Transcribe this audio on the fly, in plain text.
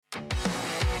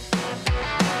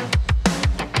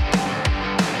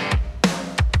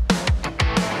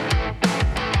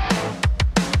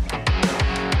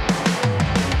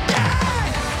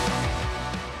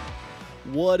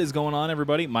What is going on,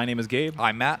 everybody? My name is Gabe.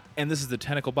 I'm Matt. And this is the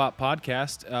Tentacle Bot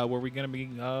Podcast, where we're going to be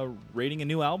rating a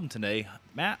new album today.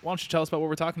 Matt, why don't you tell us about what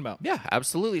we're talking about? Yeah,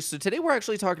 absolutely. So today we're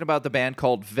actually talking about the band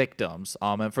called Victims.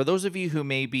 And for those of you who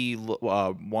may be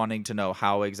wanting to know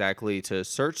how exactly to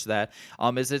search that,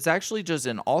 is it's actually just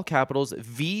in all capitals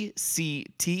VCTMS.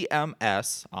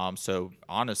 So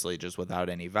honestly, just without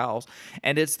any vowels.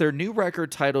 And it's their new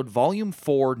record titled Volume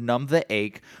 4, Numb the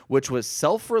Ache, which was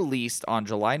self-released on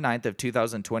July 9th of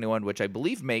 2021, which I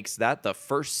believe makes that the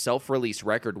first self-release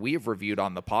record we have reviewed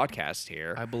on the podcast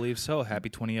here. I believe so. Happy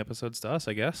 20 episodes to us,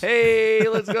 I guess. Hey,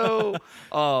 let's go.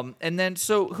 And then,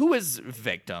 so who is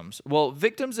Victims? Well,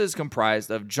 Victims is comprised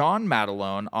of John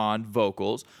Matalone on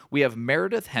vocals. We have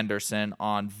Meredith Henderson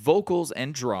on vocals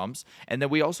and drums. And then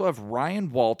we also have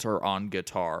Ryan Walter on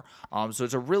guitar. So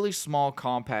it's a really small,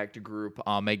 compact group.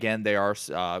 Again, they are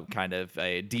kind of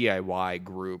a DIY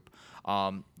group.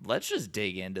 Let's just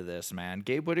dig into this, man.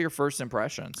 Gabe, what are your first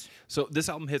impressions? So this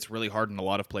album hits really hard in a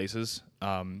lot of places.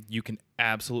 You can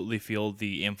absolutely feel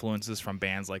the influences from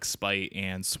bands like Spite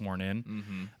and Sworn In.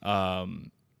 Mm-hmm.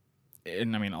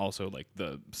 And I mean, also like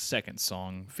the second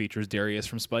song features Darius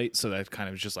from Spite, so that kind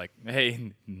of just like,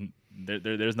 hey,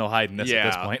 there's no hiding this at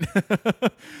this point.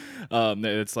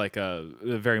 It's like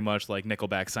very much like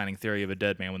Nickelback signing Theory of a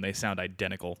Dead Man when they sound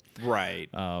identical. Right.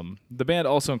 The band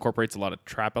also incorporates a lot of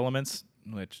trap elements,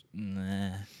 which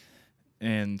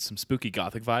and some spooky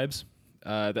gothic vibes.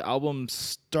 The album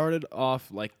started off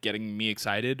like getting me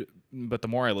excited, but the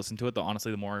more I listened to it,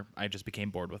 the more I just became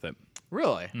bored with it.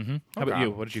 Really? Mm-hmm. How about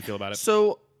you? What did you feel about it?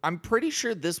 So I'm pretty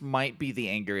sure this might be the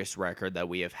angriest record that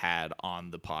we have had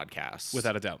on the podcast.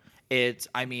 Without a doubt. It's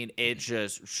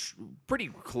just pretty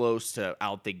close to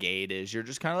out the gate. Is you're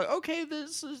just kind of like, okay,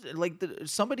 this is like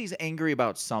somebody's angry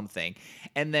about something,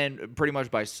 and then pretty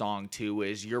much by song 2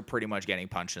 is you're pretty much getting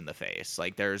punched in the face.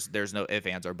 Like there's no ifs,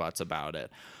 ands, or buts about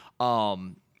it.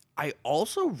 I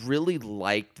also really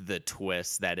liked the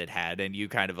twist that it had, and you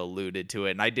kind of alluded to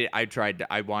it. And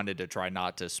I wanted to try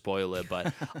not to spoil it,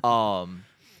 but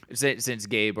since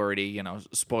Gabe already,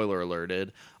 spoiler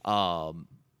alerted,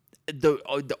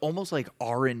 the almost like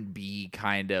R&B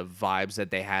kind of vibes that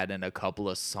they had in a couple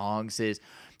of songs it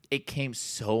came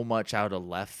so much out of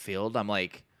left field. I'm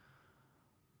like,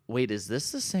 wait, is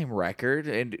this the same record?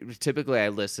 And typically I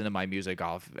listen to my music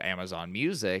off Amazon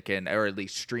Music or at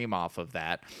least stream off of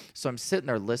that. So I'm sitting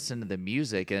there listening to the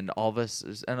music and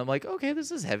and I'm like, okay,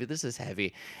 this is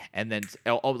heavy. And then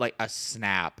like a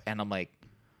snap. And I'm like,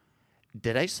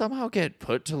 did I somehow get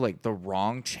put to like the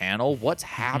wrong channel? What's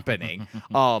happening?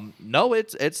 No,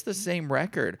 it's the same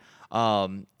record.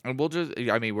 And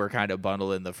we're kind of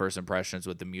bundling the first impressions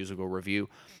with the musical review.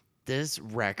 This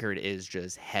record is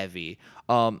just heavy.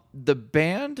 The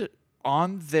band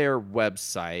on their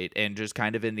website and just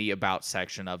kind of in the about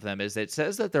section of them it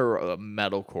says that they're a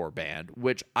metalcore band,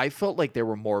 which I felt like they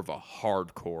were more of a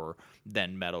hardcore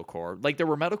than metalcore. Like there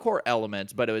were metalcore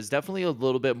elements, but it was definitely a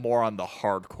little bit more on the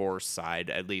hardcore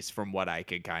side, at least from what I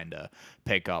could kind of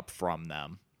pick up from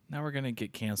them. Now we're gonna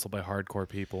get canceled by hardcore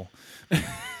people.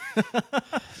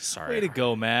 Sorry. Way to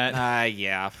go, Matt.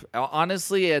 Yeah.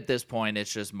 Honestly, at this point,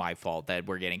 it's just my fault that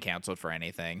we're getting canceled for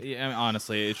anything. Yeah, I mean,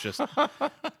 honestly, it's just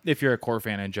if you're a core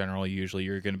fan in general, usually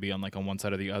you're going to be on one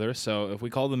side or the other. So if we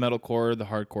call the metalcore, the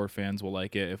hardcore fans will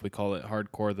like it. If we call it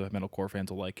hardcore, the metalcore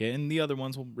fans will like it, and the other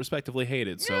ones will respectively hate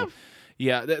it. So,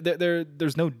 yeah,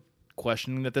 there's no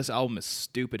questioning that this album is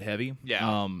stupid heavy.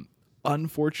 Yeah.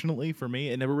 Unfortunately for me,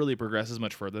 it never really progresses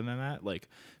much further than that. Like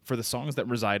for the songs that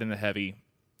reside in the heavy,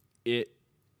 it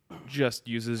just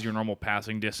uses your normal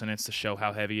passing dissonance to show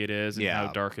how heavy it is and how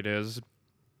dark it is.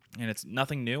 And it's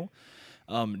nothing new.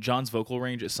 John's vocal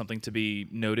range is something to be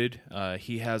noted.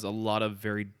 He has a lot of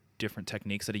very different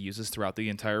techniques that he uses throughout the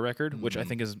entire record, which I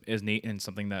think is neat and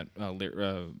something that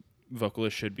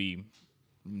vocalists should be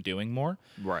doing more.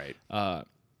 Right.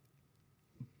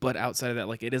 But outside of that,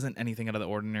 like, it isn't anything out of the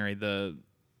ordinary.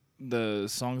 The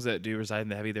songs that do reside in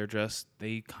the heavy,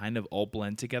 they kind of all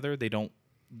blend together. They don't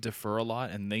differ a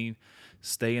lot, and they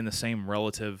stay in the same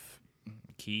relative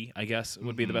key, I guess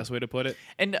would be the best way to put it.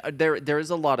 And there is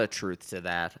a lot of truth to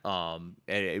that,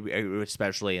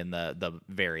 especially in the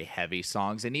very heavy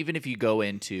songs. And even if you go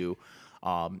into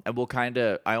and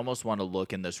I almost want to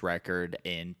look in this record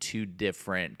in two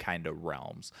different kind of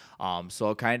realms. So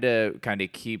I'll kind of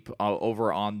keep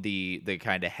over on the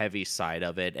kind of heavy side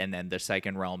of it, and then the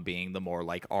second realm being the more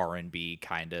like R&B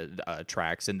kind of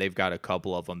tracks. And they've got a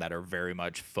couple of them that are very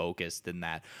much focused in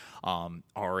that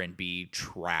R&B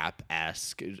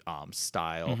trap-esque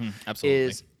style.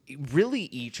 Absolutely. Really,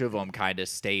 each of them kind of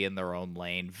stay in their own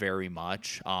lane very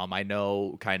much. I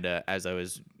know kind of as I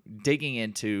was digging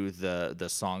into the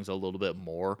songs a little bit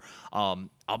more,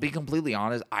 I'll be completely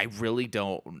honest, I really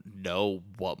don't know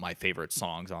what my favorite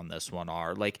songs on this one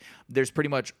are. Like, there's pretty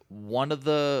much one of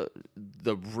the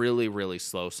really, really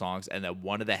slow songs and then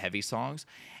one of the heavy songs.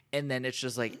 And then it's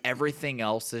just like everything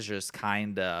else is just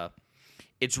kind of,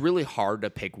 it's really hard to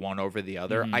pick one over the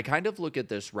other. I kind of look at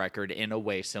this record in a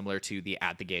way similar to the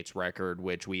At the Gates record,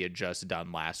 which we had just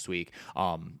done last week.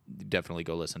 Definitely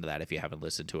go listen to that if you haven't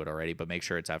listened to it already, but make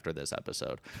sure it's after this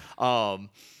episode.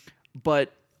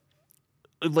 But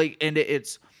like, and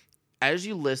it's, as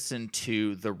you listen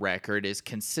to the record, is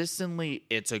consistently,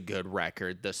 it's a good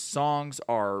record. The songs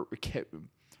are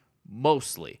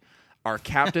mostly are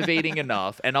captivating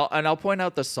enough, and I'll point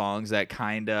out the songs that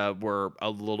kind of were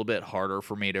a little bit harder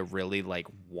for me to really like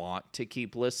want to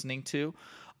keep listening to.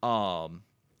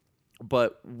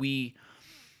 But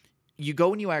you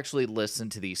go and you actually listen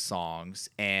to these songs,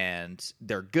 and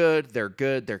they're good, they're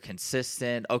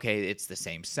consistent. Okay, it's the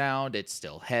same sound, it's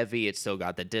still heavy, it's still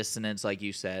got the dissonance like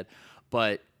you said,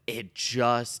 but it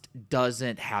just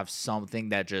doesn't have something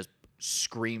that just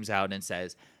screams out and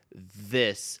says,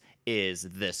 this is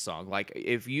this song. Like,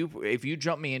 if you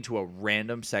jump me into a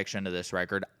random section of this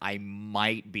record, I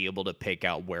might be able to pick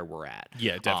out where we're at.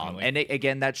 Yeah, definitely. And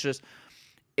again, that's just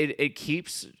it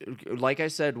keeps, like I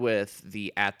said with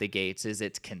the At the Gates, is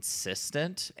it's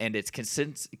consistent and it's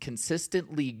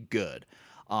consistently good.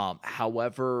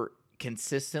 However,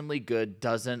 consistently good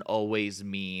doesn't always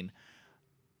mean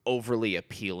overly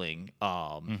appealing.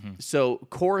 So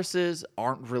choruses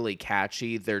aren't really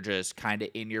catchy. They're just kind of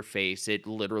in your face. It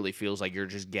literally feels like you're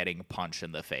just getting a punch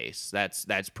in the face.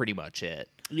 That's pretty much it.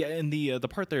 Yeah, and the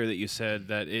part there that you said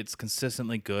that it's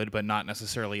consistently good but not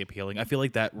necessarily appealing, I feel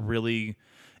like that really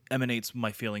emanates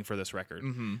my feeling for this record.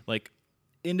 Like,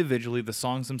 individually, the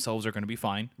songs themselves are going to be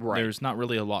fine. Right. There's not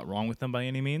really a lot wrong with them by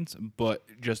any means, but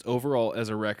just overall as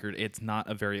a record, it's not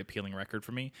a very appealing record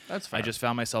for me. That's fair. I just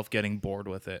found myself getting bored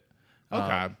with it.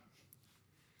 Okay.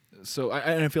 So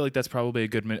I feel like that's probably a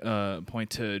good point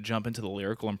to jump into the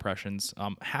lyrical impressions.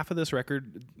 Half of this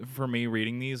record, for me,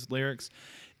 reading these lyrics,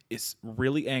 is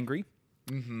really angry,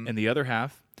 and the other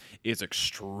half is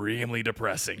extremely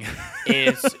depressing.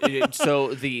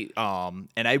 So the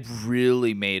and I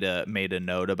really made a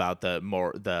note about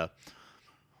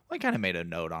I kind of made a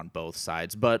note on both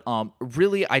sides, but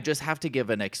really I just have to give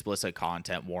an explicit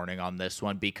content warning on this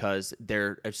one, because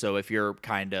so if you're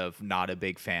kind of not a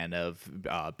big fan of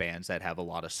bands that have a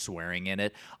lot of swearing in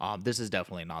it, this is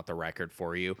definitely not the record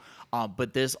for you.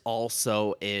 But this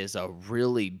also is a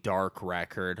really dark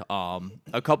record.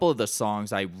 A couple of the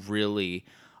songs I really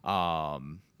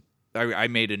I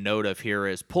made a note of here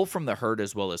is Pull from the Hurt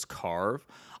as well as Carve.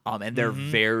 And they're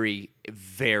very,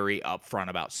 very upfront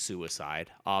about suicide.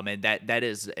 And that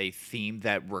is a theme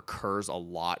that recurs a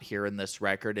lot here in this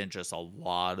record, and just a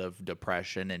lot of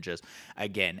depression and just,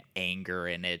 again, anger.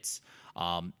 And it's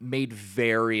made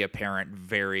very apparent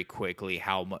very quickly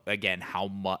how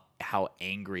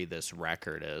angry this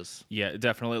record is. Yeah,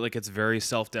 definitely. Like, it's very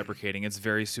self-deprecating. It's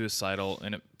very suicidal,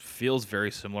 and it feels very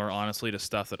similar, honestly, to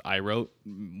stuff that I wrote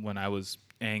when I was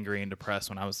angry and depressed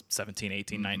when I was 17,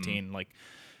 18, 19. Like,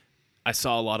 I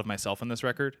saw a lot of myself in this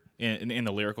record in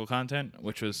the lyrical content,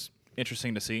 which was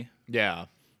interesting to see. Yeah.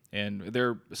 And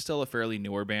they're still a fairly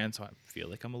newer band, so I feel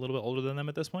like I'm a little bit older than them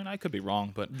at this point. I could be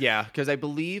wrong, but yeah, because I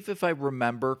believe, if I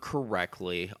remember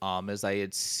correctly, as I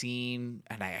had seen,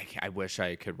 and I wish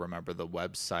I could remember the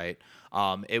website.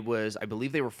 It was, I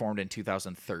believe they were formed in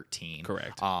 2013.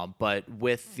 Correct. But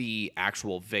with the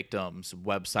actual Victims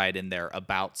website in their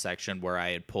About section, where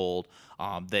I had pulled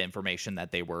the information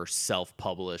that they were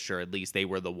self-published, or at least they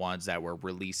were the ones that were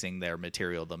releasing their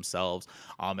material themselves,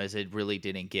 as it really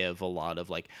didn't give a lot of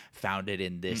like founded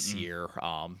in this year.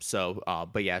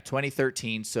 But yeah,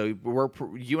 2013. So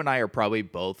you and I are probably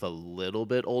both a little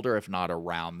bit older, if not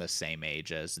around the same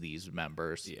age as these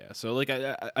members. Yeah. So like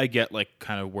I get like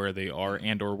kind of where they are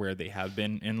and or where they have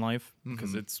been in life,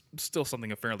 because it's still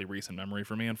something of fairly recent memory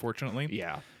for me, unfortunately.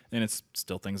 Yeah. And it's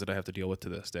still things that I have to deal with to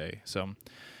this day. So,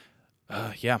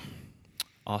 yeah.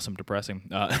 Awesome, depressing.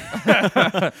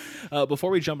 Before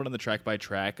we jump into the track by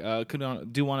track,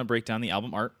 do want to break down the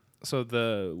album art. So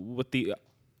with the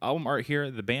album art here,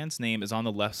 the band's name is on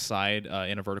the left side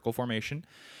in a vertical formation.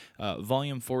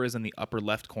 Volume 4 is in the upper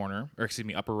right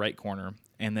corner.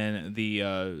 And then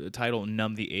the title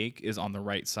Numb the Ache is on the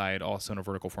right side, also in a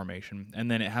vertical formation. And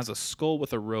then it has a skull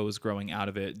with a rose growing out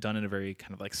of it, done in a very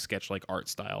kind of like sketch-like art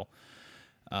style.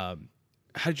 How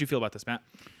did you feel about this, Matt?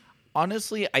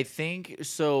 Honestly, I think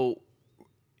so.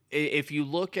 if you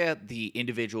look at the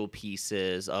individual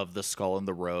pieces of the skull and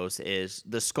the rose, is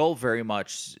the skull very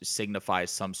much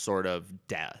signifies some sort of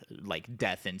death, like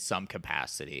death in some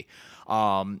capacity.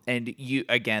 And you,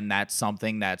 again, that's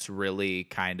something that's really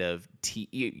kind of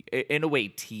in a way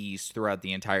teased throughout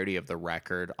the entirety of the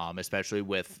record, especially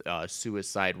with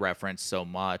suicide reference so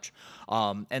much.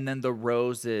 And then the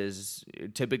rose is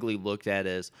typically looked at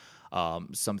as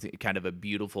something kind of a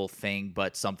beautiful thing,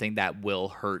 but something that will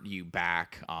hurt you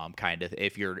back, kind of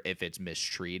if it's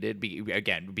mistreated.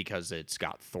 Because it's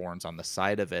got thorns on the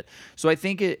side of it. So I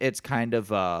think it's kind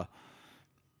of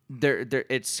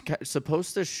it's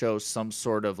supposed to show some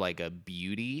sort of like a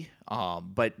beauty,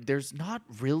 but there's not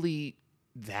really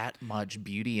that much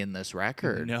beauty in this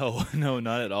record. No,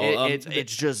 not at all.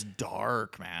 It's just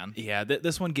dark, man. Yeah,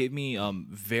 this one gave me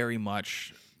very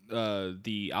much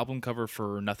the album cover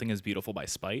for Nothing Is Beautiful by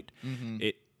Spite.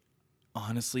 It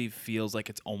honestly feels like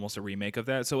it's almost a remake of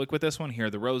that. So like with this one here,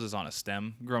 the rose is on a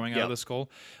stem growing out of the skull.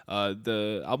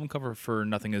 The album cover for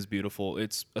Nothing Is Beautiful,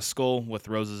 it's a skull with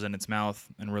roses in its mouth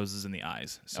and roses in the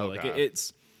eyes. So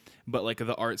but like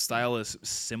the art style is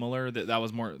similar. That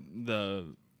was more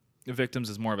the Victims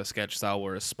is more of a sketch style,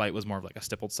 whereas Spite was more of like a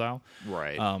stippled style.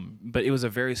 Right. But it was a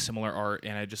very similar art,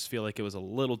 and I just feel like it was a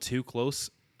little too close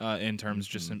in terms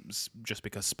just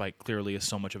because Spite clearly is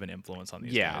so much of an influence on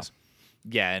these guys.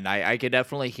 Yeah, and I could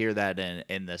definitely hear that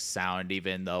in the sound,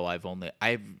 even though I've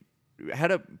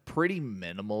had a pretty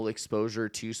minimal exposure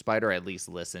to Spite, or at least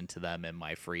listened to them in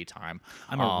my free time.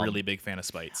 I'm a really big fan of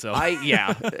Spite, so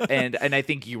and I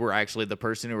think you were actually the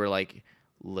person who were like,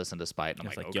 listen to Spite. And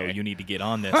I'm like, okay. Yo, you need to get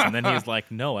on this. And then he's like,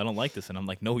 no, I don't like this. And I'm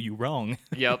like, no, you wrong.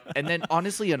 Yep. And then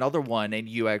honestly, another one, and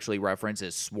you actually reference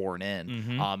is Sworn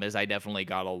In, is I definitely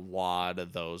got a lot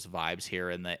of those vibes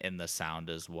here in the sound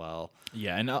as well.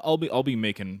 Yeah, and I'll be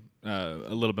making a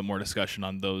little bit more discussion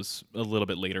on those a little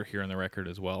bit later here in the record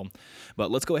as well. But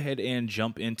let's go ahead and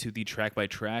jump into the track by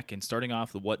track. And starting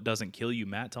off with What Doesn't Kill You,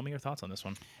 Matt, tell me your thoughts on this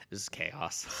one. This is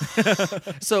chaos.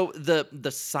 So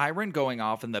the siren going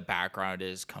off in the background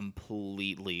is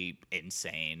completely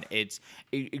insane.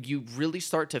 You really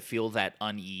start to feel that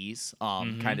unease,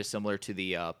 kind of similar to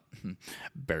the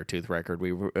Beartooth record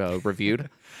we reviewed.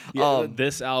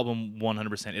 This album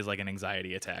 100% is like an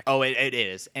anxiety attack. Oh, it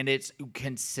is, and it's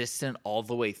consistent all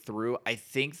the way through. I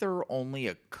think there are only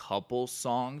a couple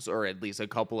songs, or at least a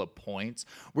couple of points,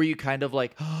 where you kind of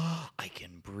like, oh, I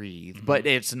can breathe, but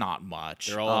it's not much.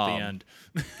 They're all at the end.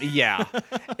 Yeah.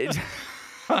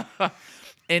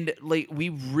 And like we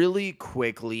really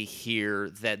quickly hear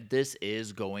that this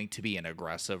is going to be an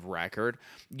aggressive record.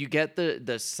 You get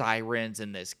the sirens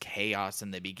and this chaos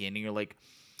in the beginning. You're like,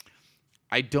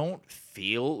 I don't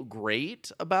feel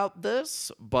great about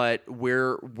this, but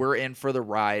we're in for the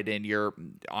ride, and you're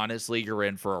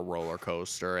in for a roller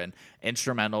coaster, and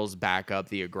instrumentals back up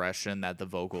the aggression that the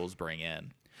vocals bring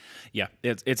in. Yeah,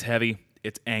 it's heavy,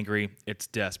 it's angry, it's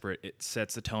desperate. It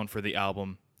sets the tone for the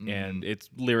album. And it's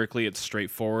lyrically, it's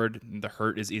straightforward. The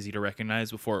hurt is easy to recognize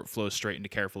before it flows straight into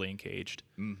Carefully Encaged.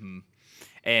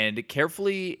 And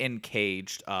Carefully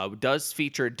Encaged does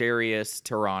feature Darius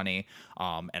Tirani,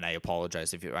 and I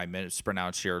apologize if I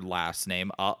mispronounced your last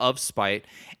name, of Spite.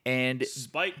 And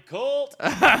Spite Cult!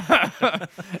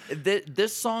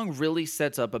 This song really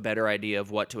sets up a better idea of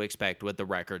what to expect with the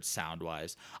record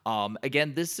sound-wise.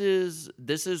 Again, this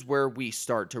is where we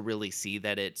start to really see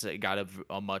that it's got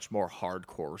a much more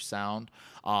hardcore sound.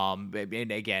 And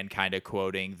again, kind of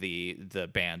quoting the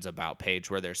band's About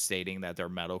page where they're stating that they're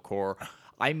metalcore.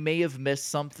 I may have missed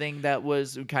something that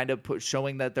was kind of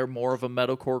showing that they're more of a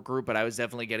metalcore group, but I was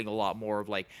definitely getting a lot more of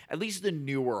like at least the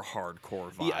newer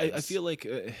hardcore vibes. Yeah, I feel like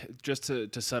just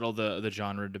to settle the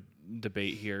genre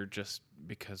debate here, just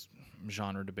because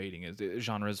genre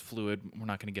is fluid. We're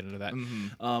not going to get into that.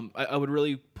 I would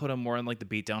really put them more in like the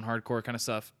beatdown hardcore kind of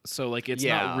stuff. So like it's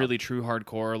not really true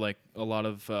hardcore like a lot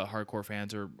of hardcore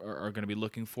fans are going to be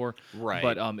looking for. Right.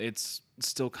 But it's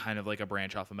still kind of like a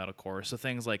branch off of metalcore. So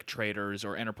things like Traitors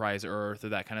or Enterprise Earth or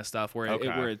that kind of stuff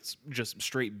where it's just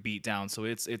straight beatdown. So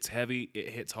it's heavy, it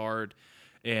hits hard.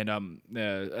 And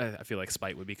I feel like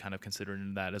Spite would be kind of considered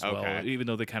in that as well, even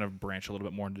though they kind of branch a little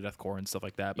bit more into deathcore and stuff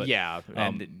like that. But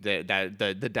and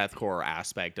the deathcore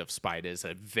aspect of Spite is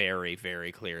a very,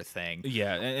 very clear thing.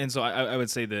 Yeah, and so I would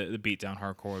say the beatdown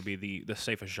hardcore would be the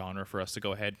safest genre for us to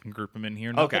go ahead and group them in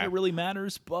here. Not that it really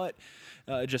matters, but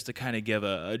just to kind of give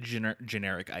a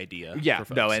generic idea. Yeah,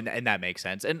 no, and that makes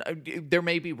sense. And there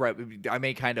may be I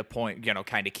may kind of keep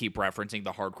referencing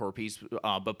the hardcore piece,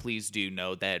 but please do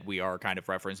know that we are kind of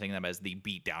referencing them as the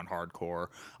beatdown hardcore.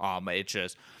 It's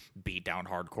just beatdown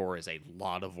hardcore is a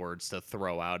lot of words to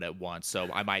throw out at once, so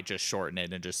I might just shorten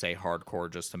it and just say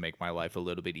hardcore just to make my life a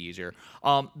little bit easier.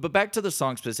 But back to the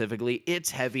song specifically, it's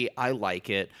heavy. I like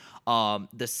it.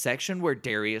 The section where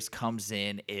Darius comes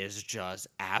in is just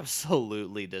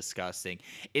absolutely disgusting.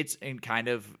 It's in kind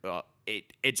of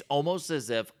it's almost as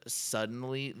if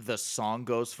suddenly the song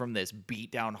goes from this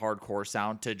beatdown hardcore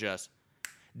sound to just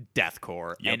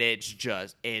deathcore. Yep. And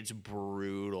it's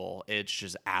brutal. It's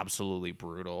just absolutely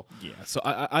brutal. Yeah. So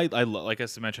I like I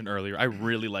mentioned earlier, I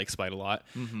really like Spite a lot.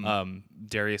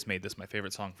 Darius made this my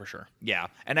favorite song for sure. Yeah.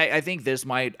 And I think this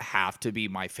might have to be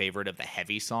my favorite of the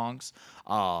heavy songs.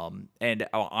 And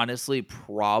honestly,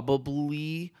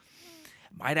 probably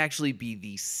might actually be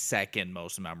the second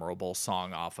most memorable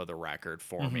song off of the record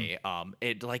for me.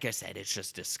 It, like I said, it's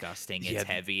just disgusting. It's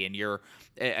heavy, and you're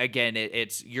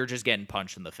just getting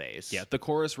punched in the face. Yeah, the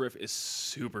chorus riff is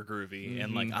super groovy,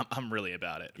 and like I'm really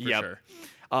about it for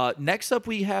sure. Next up,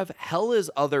 we have Hell Is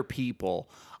Other People.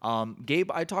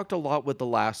 Gabe, I talked a lot with the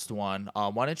last one.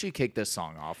 Why don't you kick this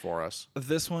song off for us?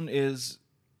 This one is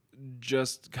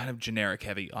just kind of generic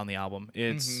heavy on the album.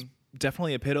 It's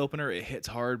definitely a pit opener. It hits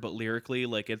hard, but lyrically,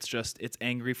 like it's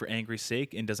angry for angry's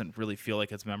sake and doesn't really feel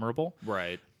like it's memorable.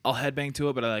 Right. I'll headbang to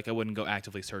it, but I wouldn't go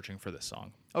actively searching for this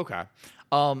song. Okay.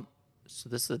 So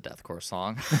this is a deathcore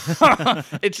song.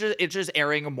 It's just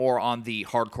airing more on the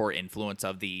hardcore influence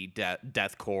of the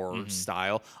deathcore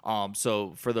style.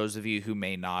 So for those of you who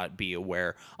may not be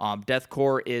aware,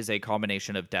 deathcore is a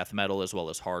combination of death metal as well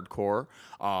as hardcore.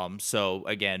 So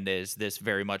again, this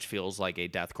very much feels like a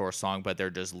deathcore song, but they're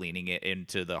just leaning it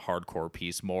into the hardcore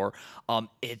piece more.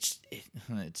 It's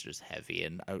just heavy,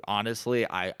 and honestly,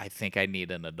 I think I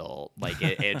need an adult. Like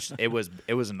it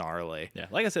was gnarly. Yeah,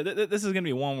 like I said, this is gonna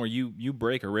be one where you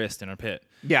break a wrist in a pit.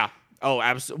 Yeah. Oh,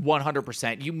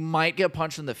 100%. You might get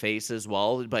punched in the face as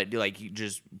well, but like you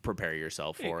just prepare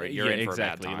yourself for it. You're in for a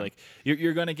bad time. Like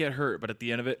you're gonna get hurt, but at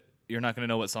the end of it, you're not gonna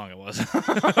know what song it was.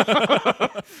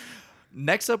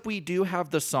 Next up, we do have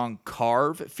the song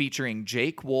Carve featuring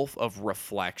Jake Wolf of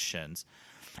Reflections.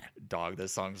 Dog,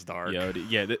 this song's dark.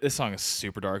 This song is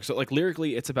super dark. So, like,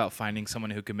 lyrically, it's about finding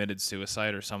someone who committed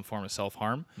suicide or some form of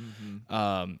self-harm.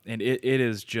 And it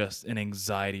is just an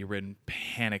anxiety-ridden,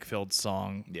 panic-filled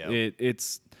song. Yeah.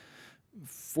 It's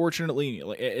fortunately,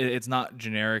 like, it's not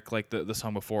generic like the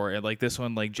song before. Like, this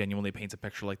one, like, genuinely paints a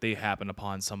picture. Like, they happened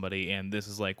upon somebody, and this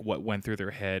is, like, what went through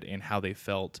their head and how they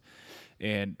felt.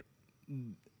 And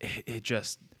it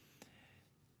just...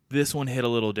 This one hit a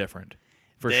little different.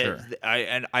 For sure.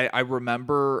 I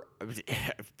remember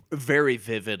very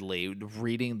vividly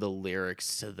reading the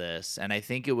lyrics to this, and I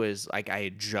think it was like I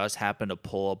had just happened to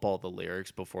pull up all the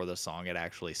lyrics before the song had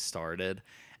actually started,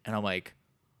 and I'm like,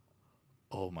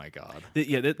 oh my god.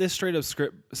 This straight up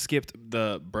skipped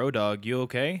the bro dog, you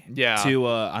okay? Yeah. To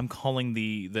I'm calling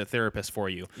the therapist for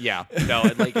you. Yeah. No,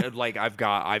 like I've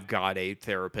got a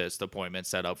therapist appointment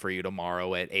set up for you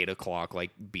tomorrow at 8:00. Like,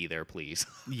 be there, please.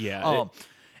 Yeah.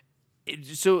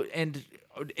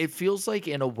 It feels like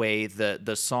in a way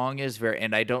the song is very,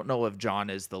 and I don't know if John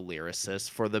is the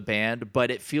lyricist for the band, but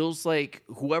it feels like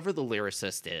whoever the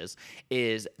lyricist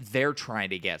is they're trying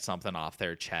to get something off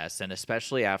their chest, and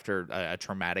especially after a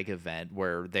traumatic event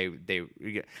where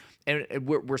and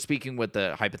we're speaking with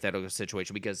the hypothetical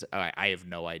situation because I have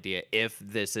no idea if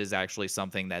this is actually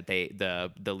something that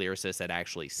the lyricist had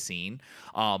actually seen,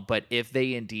 but if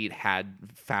they indeed had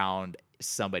found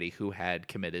somebody who had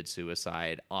committed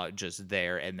suicide just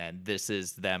there, and then this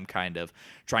is them kind of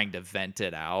trying to vent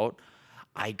it out,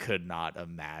 I could not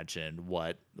imagine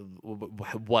what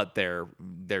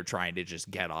they're trying to just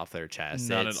get off their chest.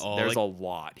 Not at all. There's a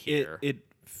lot here. It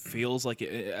feels like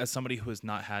as somebody who has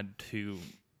not had to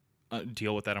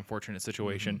deal with that unfortunate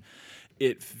situation,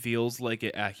 it feels like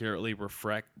it accurately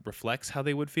reflects how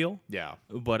they would feel. Yeah.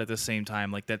 But at the same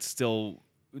time, like, that's still...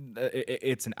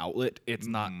 It's an outlet. It's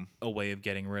not a way of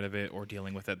getting rid of it or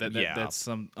dealing with it. That's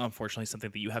unfortunately something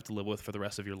that you have to live with for the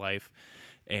rest of your life.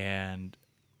 And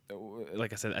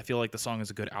like I said, I feel like the song is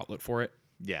a good outlet for it.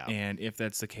 Yeah. And if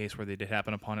that's the case where they did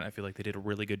happen upon it, I feel like they did a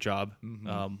really good job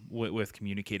with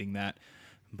communicating that.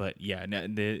 But yeah,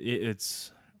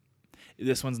 it's...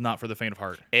 This one's not for the faint of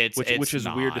heart, which is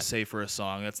weird to say for a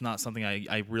song. That's not something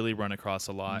I really run across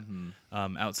a lot,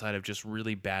 outside of just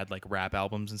really bad like rap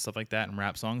albums and stuff like that, and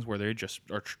rap songs where they just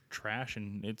are trash,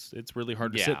 and it's really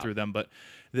hard to sit through them. But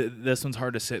this one's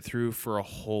hard to sit through for a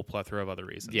whole plethora of other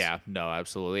reasons. Yeah, no,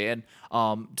 absolutely. And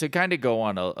to kind of go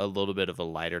on a little bit of a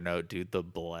lighter note, dude, the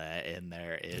bleh in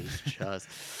there is just...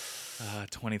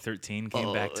 2013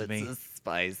 came back to me. It's a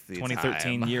spicy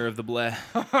 2013 time. year of the bleh.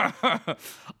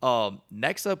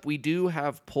 Next up, we do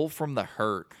have Pull from the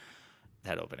Hurt.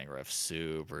 That opening riff,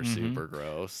 super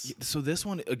gross. So this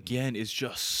one again is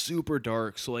just super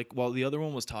dark. So like while the other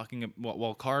one was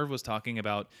while Carve was talking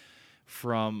about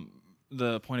from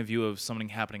the point of view of something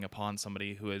happening upon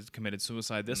somebody who has committed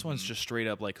suicide, this one's just straight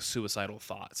up like suicidal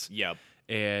thoughts. Yep.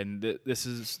 And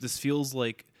this feels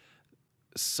like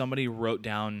somebody wrote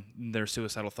down their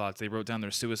suicidal thoughts. They wrote down their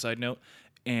suicide note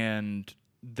and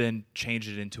then changed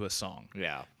it into a song.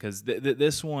 Yeah. Because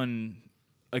this one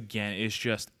again is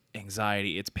just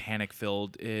anxiety. It's panic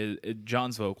filled.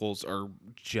 John's vocals are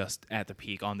just at the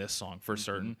peak on this song for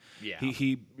certain. Yeah.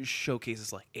 He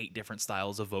showcases like 8 different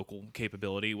styles of vocal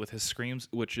capability with his screams,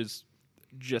 which is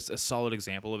just a solid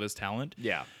example of his talent.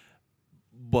 Yeah.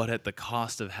 But at the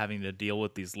cost of having to deal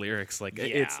with these lyrics, like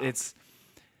it's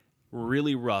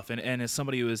really rough. And as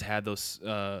somebody who has had those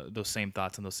same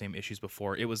thoughts and those same issues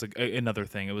before, it was another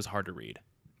thing. It was hard to read.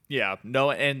 Yeah.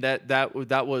 No, and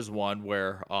that was one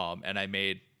where and I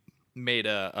made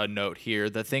a note here.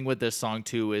 The thing with this song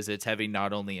too is it's heavy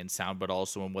not only in sound but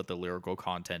also in what the lyrical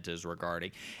content is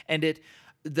regarding. And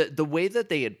the way that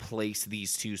they had placed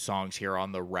these two songs here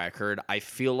on the record, I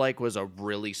feel like was a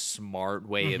really smart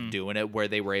way of doing it, where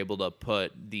they were able to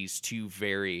put these two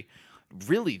very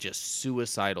really just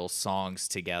suicidal songs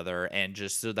together, and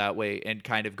just so that way, and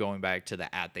kind of going back to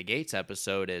the At the Gates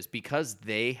episode, is because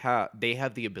they have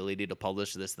the ability to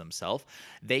publish this themselves,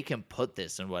 they can put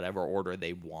this in whatever order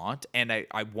they want. And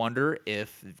I wonder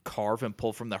if Carve and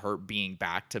Pull from the Hurt being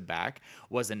back to back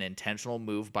was an intentional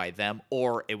move by them,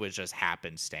 or it was just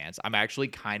happenstance. I'm actually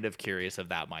kind of curious of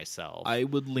that myself. I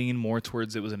would lean more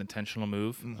towards it was an intentional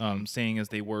move, seeing as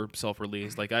they were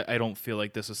self-released. Like I don't feel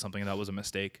like this is something that was a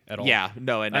mistake at all. Yeah,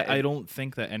 no, and I don't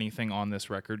think that anything on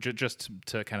this record, just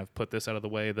to kind of put this out of the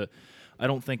way, that I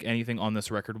don't think anything on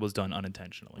this record was done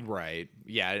unintentionally. Right.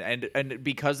 Yeah, and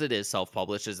because it is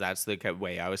self-published, that's the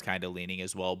way I was kind of leaning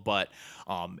as well. But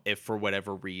if for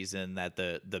whatever reason that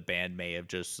the band may have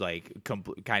just like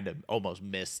kind of almost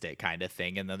missed it kind of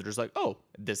thing, and then they're just like, oh,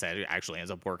 this actually ends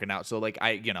up working out. So like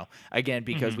again,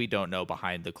 because we don't know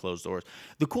behind the closed doors.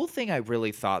 The cool thing I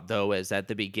really thought though is at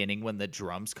the beginning when the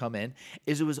drums come in,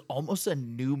 is it was almost a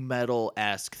nu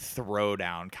metal-esque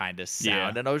throwdown kind of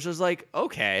sound. And I was just like,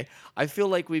 okay, I feel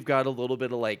like we've got a little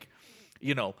bit of like,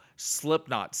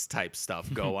 Slipknots type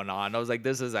stuff going on. I was like,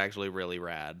 this is actually really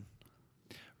rad.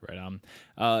 Right on.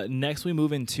 Next, we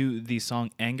move into the song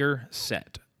Anger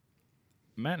Set.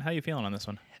 Matt, how you feeling on this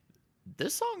one?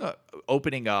 This song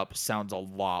opening up sounds a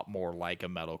lot more like a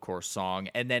metalcore song,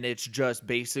 and then it's just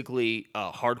basically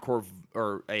a hardcore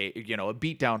or a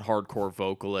beat down hardcore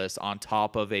vocalist on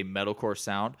top of a metalcore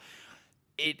sound.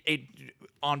 It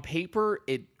on paper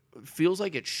it feels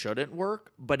like it shouldn't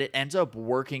work, but it ends up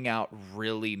working out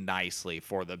really nicely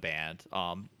for the band.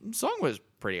 Song was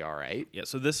pretty all right. Yeah,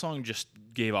 so this song just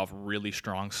gave off really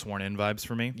strong Sworn In vibes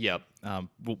for me. Yep.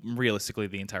 Well, realistically,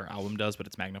 the entire album does, but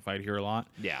it's magnified here a lot.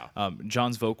 Yeah.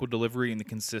 John's vocal delivery and the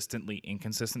consistently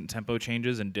inconsistent tempo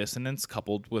changes and dissonance,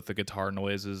 coupled with the guitar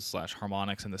noises /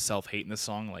 harmonics and the self-hate in the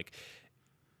song, like,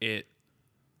 it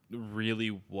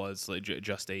really was like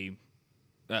just a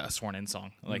Sworn In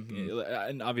song. Like,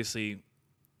 and obviously...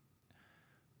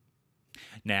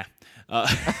 Nah.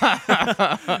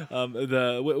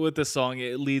 With this song,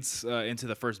 it leads into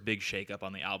the first big shakeup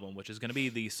on the album, which is going to be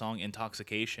the song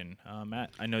Intoxication.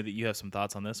 Matt, I know that you have some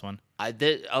thoughts on this one. Of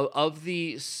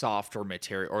the softer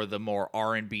material, or the more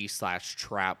R&B /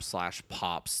 trap /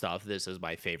 pop stuff, this is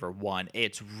my favorite one.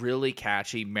 It's really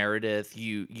catchy. Meredith,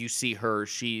 you see her,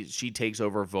 she takes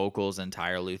over vocals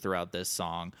entirely throughout this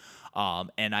song.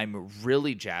 And I'm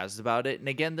really jazzed about it. And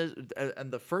again,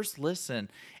 the first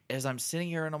listen, as I'm sitting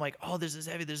here and I'm like, oh, this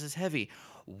is heavy.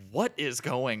 What is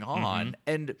going on?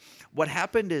 And what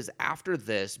happened is after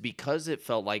this, because it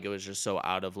felt like it was just so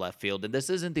out of left field, and this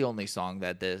isn't the only song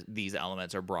that these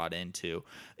elements are brought into,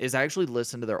 is I actually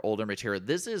listened to their older material.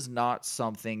 This is not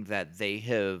something that they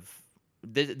have...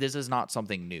 This is not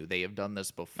something new. They have done this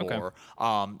before.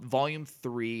 Okay. Volume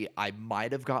 3, I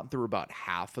might have gotten through about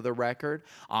half of the record,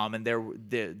 and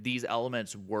these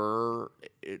elements were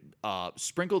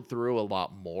sprinkled through a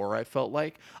lot more. I felt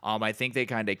like I think they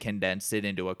kind of condensed it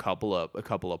into a couple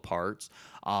of parts.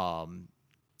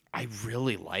 I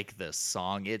really like this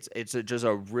song. It's just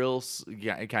a real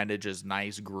kind of just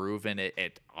nice groove, and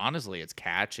it honestly, it's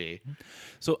catchy.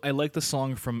 So I like the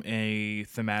song from a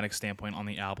thematic standpoint on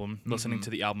the album. Listening to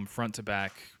the album front to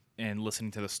back, and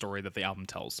listening to the story that the album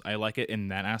tells. I like it in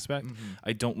that aspect.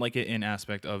 I don't like it in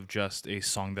aspect of just a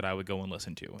song that I would go and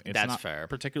listen to. It's That's not fair.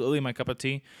 particularly my cup of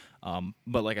tea,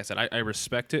 but like I said, I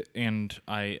respect it, and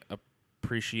I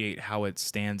appreciate how it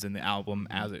stands in the album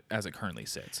as it currently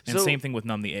sits. And So- same thing with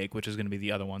Numb the Ache, which is going to be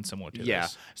the other one similar to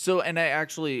this. So, and I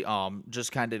actually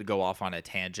just kind of go off on a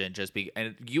tangent,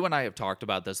 and you and I have talked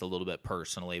about this a little bit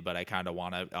personally, but I kind of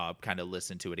want to kind of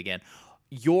listen to it again.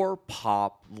 Your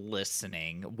pop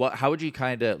listening, how would you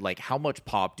kind of like? How much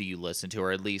pop do you listen to,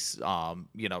 or at least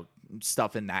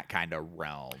stuff in that kind of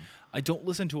realm? I don't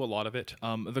listen to a lot of it.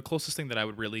 The closest thing that I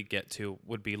would really get to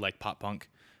would be like pop punk.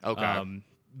 Okay.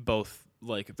 Both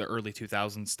like the early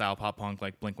 2000s style pop punk,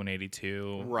 like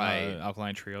Blink-182, Right.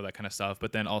 Alkaline Trio, that kind of stuff.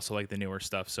 But then also like the newer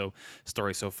stuff. So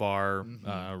Story So Far,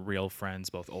 Real Friends,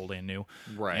 both old and new.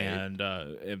 Right.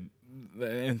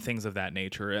 And things of that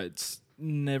nature. It's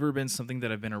never been something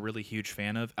that I've been a really huge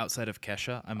fan of outside of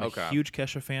Kesha. I'm a huge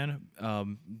Kesha fan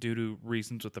due to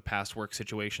reasons with the past work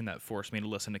situation that forced me to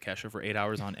listen to Kesha for 8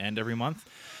 hours on end every month.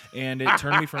 And it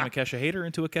turned me from a Kesha hater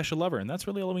into a Kesha lover. And that's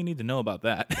really all we need to know about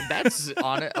that. That's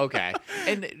on it. Okay.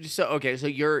 And so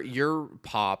your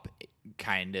pop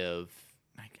kind of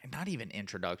not even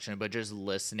introduction, but just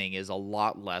listening is a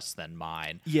lot less than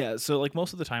mine. Yeah, so like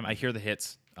most of the time I hear the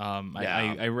hits.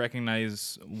 I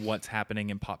recognize what's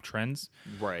happening in pop trends,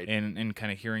 right? And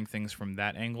kind of hearing things from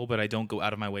that angle, but I don't go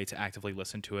out of my way to actively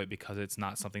listen to it because it's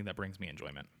not something that brings me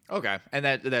enjoyment. Okay, and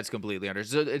that's completely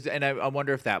understood. And I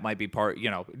wonder if that might be part,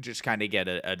 just kind of get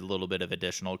a little bit of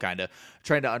additional kind of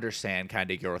trying to understand kind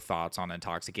of your thoughts on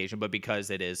intoxication, but because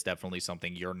it is definitely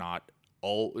something you're not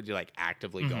like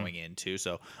actively going into.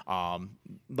 So,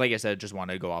 like I said, just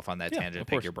wanted to go off on that tangent,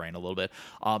 pick your brain a little bit.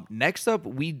 Next up,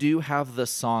 we do have the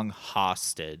song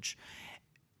Hostage.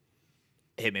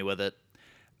 Hit me with it.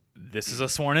 This is a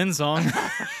sworn in song.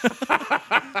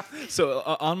 So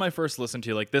on my first listen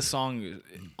to, like, this song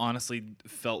honestly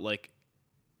felt like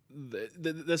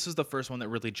this is the first one that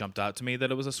really jumped out to me that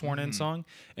it was a sworn in song,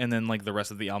 and then like the rest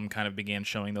of the album kind of began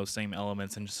showing those same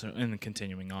elements and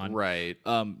continuing on. Right.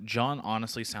 John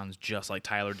honestly sounds just like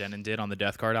Tyler Denon did on the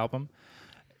Death Card album,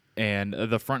 and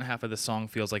the front half of the song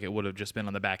feels like it would have just been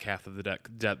on the back half of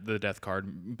the Death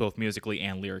Card, both musically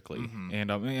and lyrically.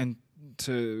 And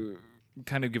to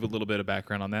kind of give a little bit of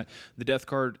background on that, the Death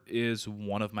Card is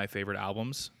one of my favorite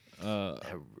albums.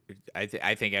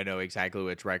 I think I know exactly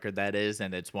which record that is,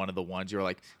 and it's one of the ones you're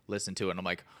like, listen to it, and I'm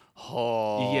like,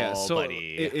 oh, yeah. So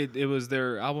buddy. It was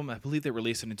their album. I believe they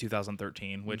released it in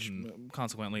 2013, which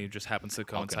consequently just happens to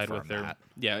coincide with their. That.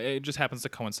 Yeah, it just happens to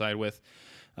coincide with.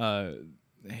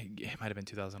 It might have been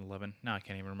 2011. No, I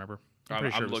can't even remember.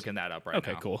 I'm looking that up right now.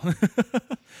 Okay, cool.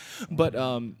 But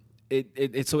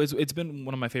it's been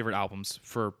one of my favorite albums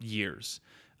for years.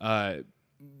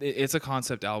 It's a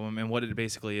concept album, and what it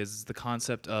basically is the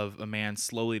concept of a man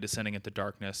slowly descending into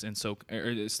darkness, and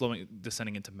slowly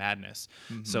descending into madness.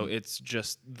 So it's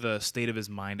just the state of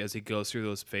his mind as he goes through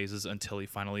those phases until he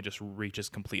finally just reaches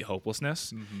complete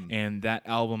hopelessness. And that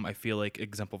album, I feel like,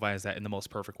 exemplifies that in the most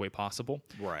perfect way possible.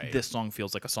 Right. This song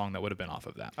feels like a song that would have been off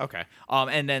of that. Okay.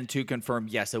 And then to confirm,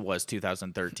 yes, it was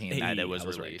 2013 that it was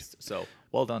released. Right. So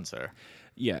well done, sir.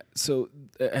 Yeah, so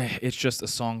it's just a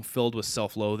song filled with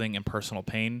self-loathing and personal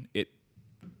pain. It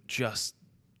hits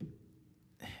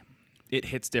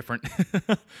different.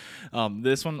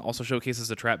 This one also showcases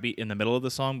a trap beat in the middle of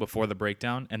the song before the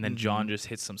breakdown, and then John just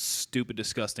hits some stupid,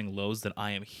 disgusting lows that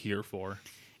I am here for.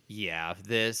 Yeah,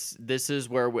 this is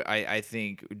where I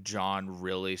think John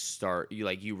really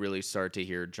you really start to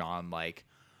hear John like.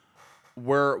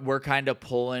 We're kind of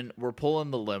pulling the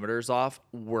limiters off.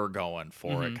 We're going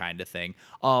for it, kind of thing.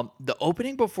 The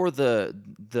opening before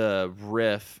the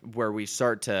riff, where we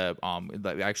start to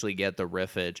actually get the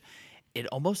riffage, it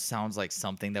almost sounds like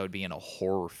something that would be in a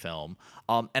horror film.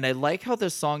 And I like how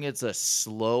this song is a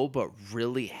slow but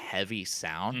really heavy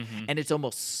sound, and it's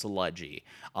almost sludgy.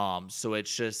 So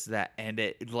it's just that, and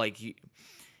it like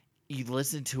you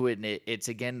listen to it, and it's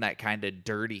again that kind of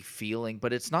dirty feeling,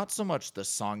 but it's not so much the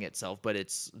song itself, but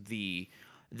it's the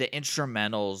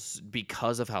instrumentals,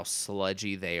 because of how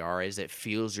sludgy they are, as it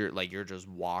feels you're just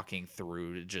walking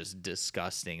through just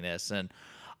disgustingness. And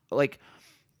like,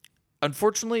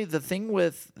 unfortunately, the thing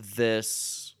with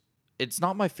this, it's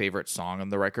not my favorite song on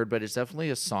the record, but it's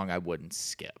definitely a song I wouldn't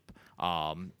skip.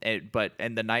 And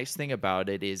the nice thing about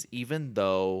it is, even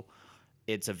though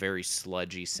it's a very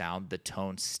sludgy sound, the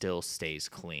tone still stays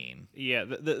clean. Yeah,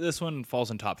 this one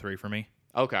falls in top 3 for me.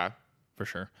 Okay. For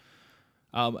sure.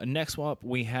 Next up,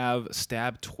 we have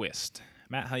Stab Twist.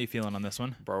 Matt, how you feeling on this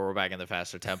one? Bro, we're back in the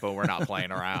faster tempo. We're not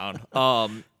playing around.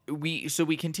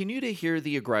 we continue to hear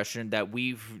the aggression that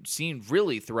we've seen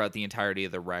really throughout the entirety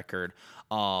of the record.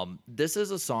 This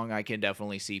is a song I can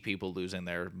definitely see people losing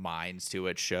their minds to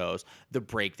at shows. The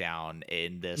breakdown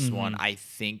in this one, I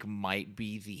think, might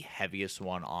be the heaviest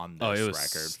one on this it was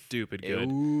record. Stupid good. It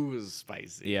was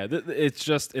spicy. Yeah,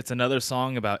 it's another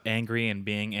song about angry and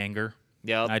being anger.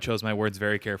 Yeah, I chose my words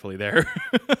very carefully there.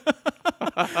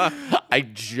 I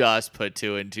just put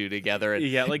 2 and 2 together. And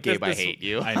yeah, like Gabe, I hate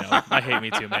you. I know. I hate me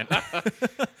too, man.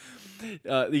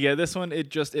 Yeah, this one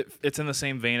it's in the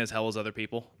same vein as Hell is Other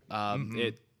People.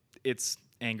 It's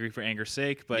angry for anger's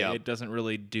sake, but it doesn't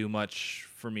really do much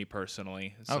for me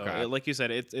personally. So, like you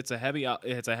said, it's a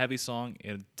heavy song.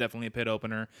 It's definitely a pit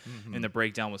opener, and the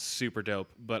breakdown was super dope.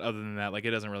 But other than that, like,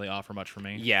 it doesn't really offer much for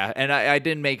me. Yeah, and I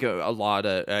didn't make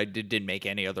I didn't make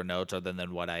any other notes other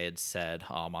than what I had said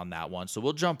on that one. So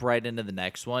we'll jump right into the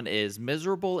next one. Is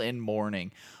Miserable in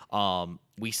Mourning.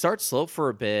 We start slow for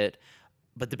a bit,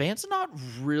 but the band's not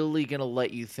really gonna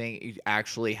let you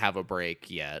actually have a break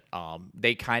yet.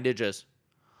 They kind of just,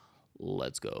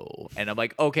 let's go, and I'm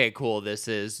like, okay, cool. This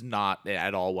is not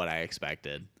at all what I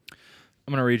expected.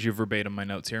 I'm gonna read you verbatim my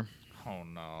notes here. Oh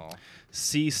no.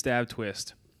 C, stab,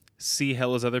 twist. C,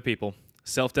 Hell is Other People.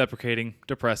 Self-deprecating,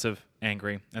 depressive,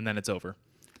 angry, and then it's over.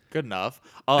 Good enough.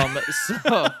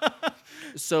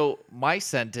 So my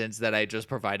sentence that I just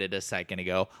provided a second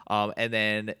ago, and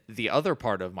then the other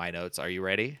part of my notes. Are you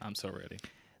ready? I'm so ready.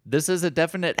 This is a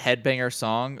definite headbanger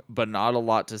song, but not a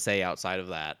lot to say outside of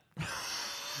that.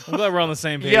 I'm glad we're on the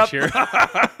same page here.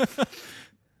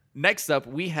 Next up,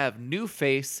 we have New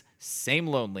Face, Same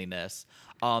Loneliness.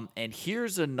 And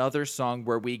here's another song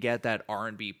where we get that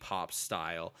R&B pop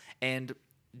style. And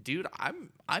dude,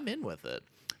 I'm in with it.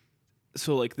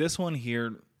 So like this one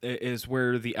here is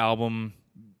where the album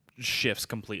shifts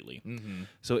completely.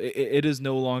 So it is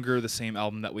no longer the same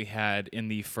album that we had in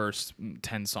the first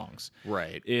 10 songs.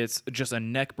 Right. It's just a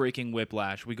neck-breaking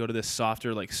whiplash. We go to this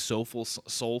softer, like soulful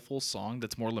song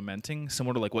that's more lamenting,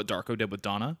 similar to like what Darko did with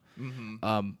Donna.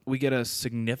 We get a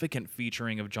significant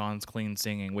featuring of John's clean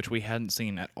singing, which we hadn't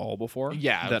seen at all before.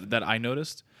 Yeah. That I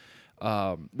noticed,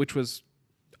 which was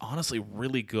honestly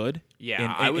really good.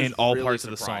 Yeah, I was in all really parts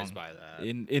of the surprised song. by that.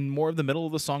 In more of the middle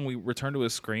of the song, we return to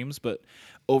his screams, but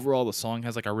overall the song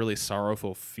has like a really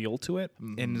sorrowful feel to it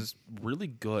and is really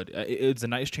good. It's a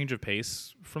nice change of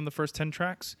pace from the first 10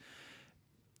 tracks.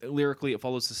 Lyrically, it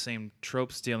follows the same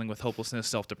tropes, dealing with hopelessness,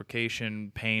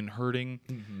 self-deprecation, pain, hurting.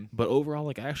 But overall,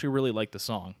 like, I actually really like the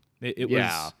song. It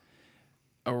was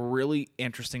a really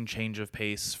interesting change of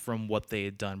pace from what they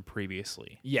had done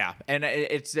previously. Yeah, and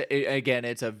it's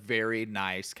a very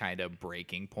nice kind of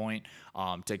breaking point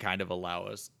to kind of allow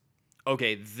us,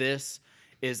 okay, this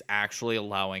is actually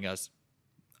allowing us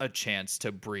a chance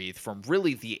to breathe from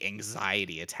really the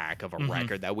anxiety attack of a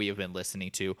record that we have been listening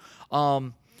to.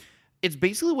 It's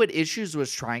basically what Issues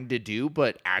was trying to do,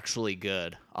 but actually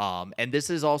good. And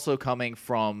this is also coming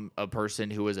from a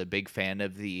person who was a big fan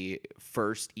of the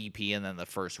first EP and then the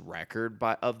first record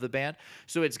of the band.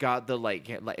 So it's got the like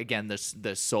again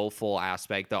the soulful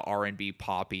aspect, the R&B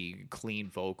poppy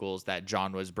clean vocals that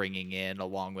John was bringing in,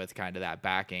 along with kind of that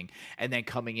backing, and then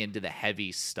coming into the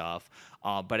heavy stuff.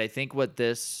 But I think what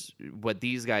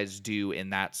these guys do in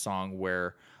that song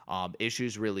where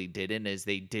Issues really didn't is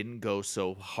they didn't go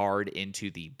so hard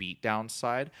into the beatdown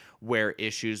side, where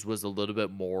Issues was a little bit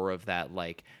more of that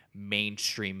like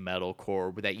mainstream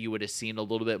metalcore that you would have seen a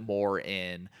little bit more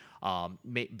in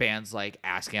bands like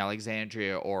Asking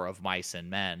Alexandria or Of Mice and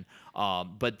Men.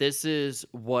 But this is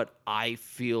what I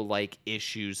feel like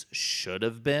Issues should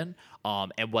have been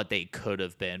and what they could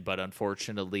have been. But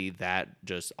unfortunately, that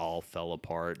just all fell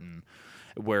apart, and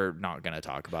we're not going to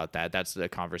talk about that. That's the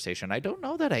conversation I don't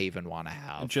know that I even want to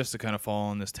have. Just to kind of fall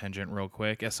on this tangent real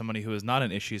quick, as somebody who is not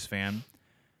an Issues fan,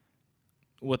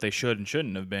 what they should and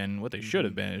shouldn't have been, what they should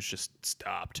have been is just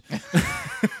stopped.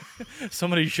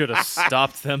 Somebody should have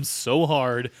stopped them so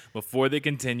hard before they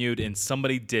continued, and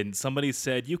somebody didn't. Somebody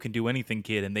said, "You can do anything,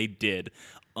 kid," and they did.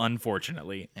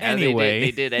 Unfortunately. Yeah, anyway,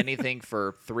 they did anything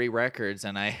for 3 records,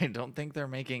 and I don't think they're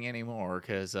making any more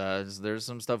because there's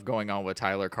some stuff going on with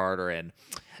Tyler Carter, and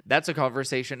that's a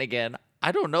conversation again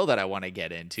I don't know that I want to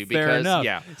get into. Because, fair enough.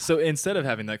 Yeah. So instead of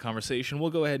having that conversation, we'll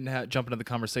go ahead and jump into the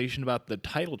conversation about the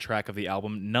title track of the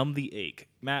album, "Numb the Ache."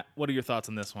 Matt, what are your thoughts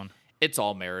on this one? It's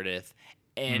all Meredith,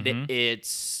 and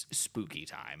it's spooky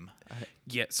time.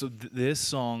 Yeah. So this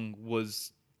song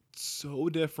was so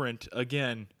different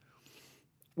again.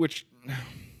 Which,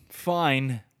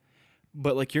 fine,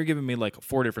 but like you're giving me like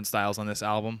 4 different styles on this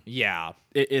album. Yeah.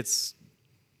 It's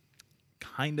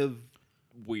kind of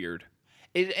weird.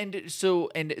 And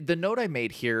the note I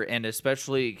made here, and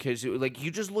especially because like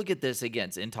you just look at this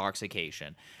against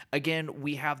Intoxication. Again,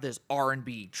 we have this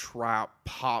R&B trap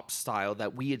pop style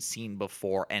that we had seen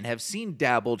before and have seen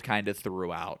dabbled kind of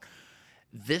throughout.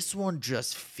 This one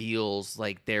just feels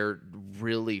like they're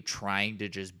really trying to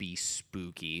just be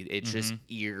spooky. It's just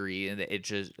eerie, and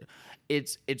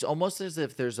it's almost as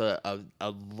if there's a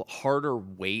harder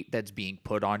weight that's being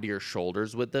put onto your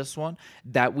shoulders with this one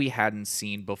that we hadn't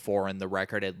seen before in the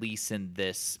record, at least in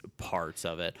this parts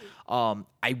of it.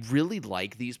 I really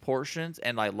like these portions,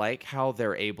 and I like how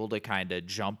they're able to kind of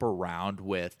jump around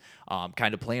with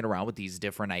kind of playing around with these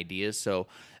different ideas. So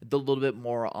the little bit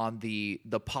more on the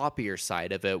poppier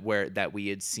side of it, where that we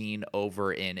had seen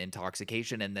over in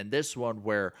Intoxication, and then this one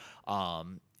where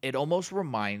it almost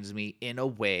reminds me in a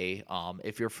way,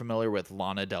 if you're familiar with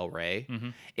Lana Del Rey,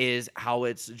 is how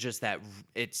it's just that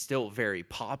it's still very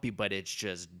poppy, but it's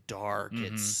just dark,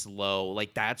 it's slow.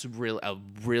 Like that's a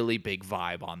really big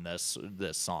vibe on this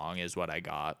song is what I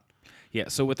got. Yeah,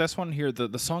 so with this one here,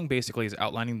 the song basically is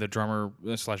outlining the drummer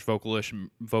slash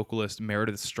vocalist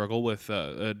Meredith's struggle with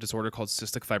a disorder called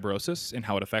cystic fibrosis and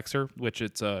how it affects her, which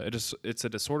it's a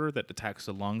disorder that attacks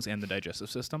the lungs and the digestive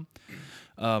system.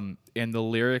 And the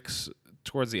lyrics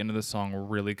towards the end of the song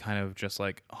really kind of just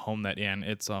like hone that in.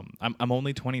 It's I'm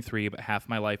only 23, but half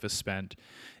my life is spent.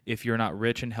 If you're not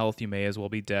rich in health, you may as well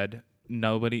be dead.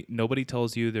 Nobody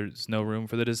tells you there's no room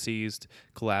for the diseased,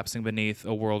 collapsing beneath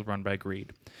a world run by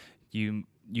greed.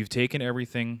 You've taken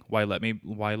everything. Why let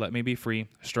me be free?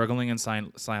 Struggling in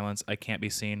silence, I can't be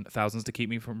seen. Thousands to keep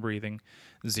me from breathing.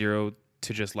 Zero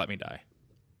to just let me die.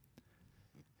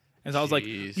 And so I was like,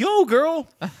 "Yo, girl."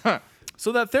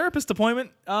 So that therapist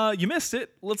appointment, you missed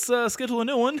it. Let's schedule a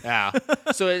new one. Yeah.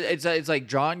 So it's like,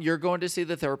 John, you're going to see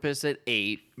the therapist at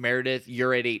 8. Meredith,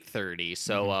 you're at 8:30.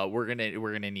 So we're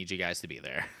gonna need you guys to be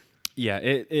there. Yeah.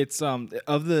 It's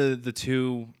of the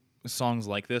two songs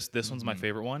like this one's my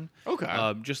favorite one.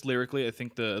 Okay. Just lyrically, I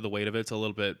think the weight of it's a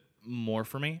little bit more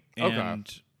for me,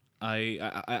 and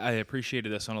I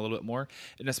appreciated this one a little bit more,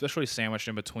 and especially sandwiched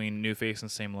in between New Face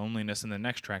and Same Loneliness, and the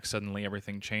next track, Suddenly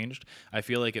Everything Changed. I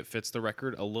feel like it fits the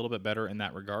record a little bit better in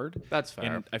that regard. That's fair.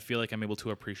 And I feel like I'm able to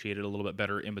appreciate it a little bit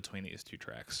better in between these two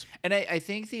tracks. And I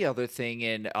think the other thing,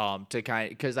 in to kind,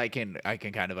 because I can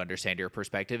kind of understand your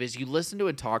perspective, is you listen to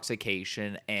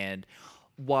Intoxication, and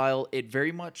while it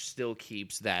very much still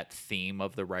keeps that theme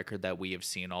of the record that we have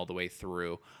seen all the way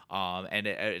through, and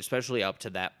especially up to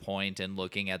that point and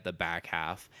looking at the back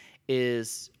half,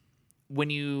 is when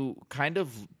you kind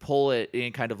of pull it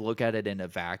and kind of look at it in a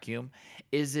vacuum,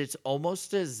 is it's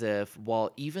almost as if, while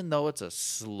even though it's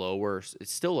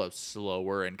still a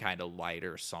slower and kind of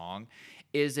lighter song,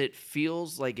 is it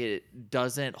feels like it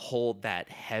doesn't hold that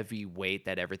heavy weight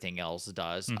that everything else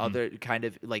does. Other kind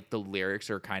of like the lyrics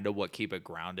are kind of what keep it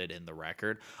grounded in the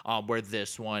record, where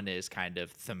this one is kind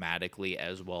of thematically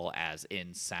as well as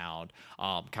in sound,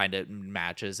 kind of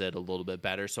matches it a little bit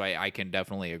better. So I can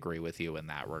definitely agree with you in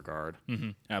that regard.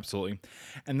 Absolutely.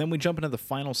 And then we jump into the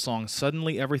final song,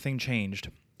 Suddenly Everything Changed.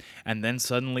 And then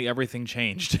suddenly everything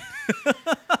changed.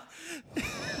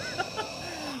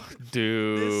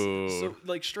 Dude. So,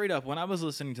 like, straight up, when I was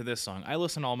listening to this song, I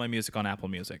listen to all my music on Apple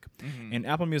Music. And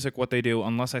Apple Music, what they do,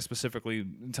 unless I specifically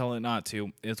tell it not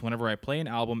to, is whenever I play an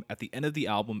album, at the end of the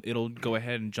album, it'll go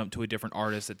ahead and jump to a different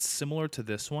artist that's similar to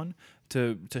this one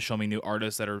to show me new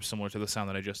artists that are similar to the sound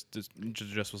that I just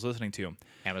was listening to.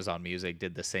 Amazon Music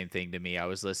did the same thing to me. I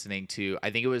was listening to,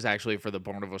 I think it was actually for the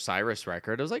Born of Osiris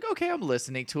record. I was like, okay, I'm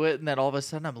listening to it. And then all of a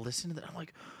sudden I'm listening to it. I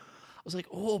was like,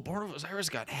 oh, Born of Osiris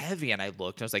got heavy. And I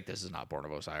looked, and I was like, this is not Born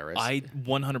of Osiris. I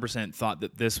 100% thought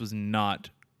that this was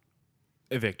not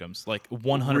a Victims. Like,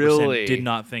 100% Really? did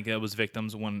not think it was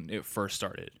Victims when it first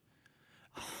started.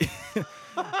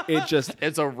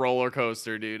 It's a roller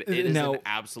coaster, dude. It is an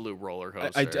absolute roller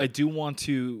coaster. I do want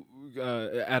to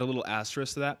add a little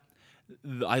asterisk to that.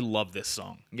 I love this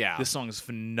song. Yeah. This song is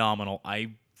phenomenal.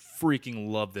 I freaking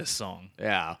love this song.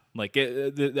 Yeah. Like,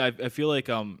 I feel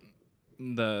like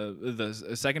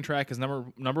the second track is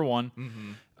number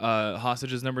one.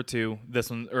 Hostage is number 2. This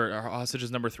one, or Hostage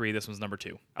is number 3. This one's number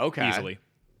 2. Okay. Easily.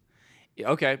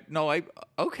 Okay. No,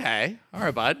 okay. All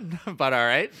right, bud. But all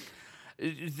right.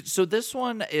 So this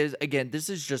one is, again, this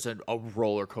is just a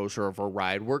roller coaster of a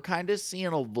ride. We're kind of seeing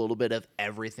a little bit of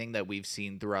everything that we've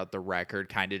seen throughout the record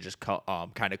kind of just kind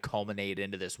of culminate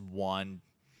into this one.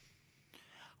 I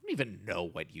don't even know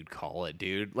what you'd call it,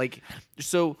 dude. Like,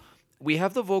 so we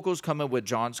have the vocals coming with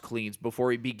John's cleans before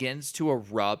he begins to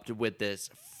erupt with this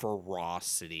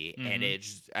ferocity. And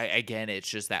it's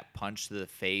just that punch to the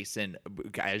face. And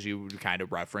as you kind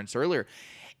of referenced earlier,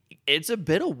 it's a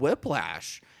bit of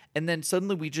whiplash. And then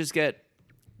suddenly we just get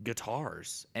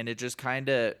guitars, and it just kind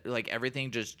of like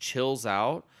everything just chills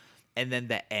out. And then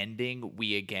the ending,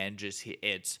 we again just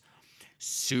it's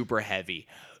super heavy,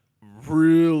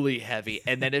 really heavy.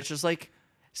 And then it's just like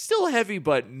still heavy,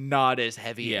 but not as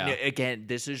heavy. Yeah. And again,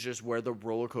 this is just where the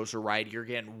roller coaster ride, you're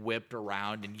getting whipped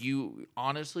around, and you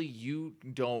honestly, you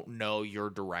don't know your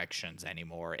directions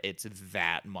anymore. It's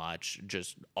that much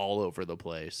just all over the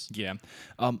place. Yeah.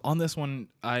 On this one,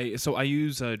 I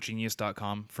use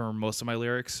Genius.com for most of my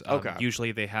lyrics. Okay.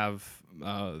 Usually they have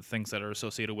things that are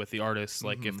associated with the artist.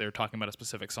 Like if they're talking about a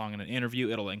specific song in an interview,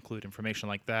 it'll include information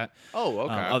like that. Oh,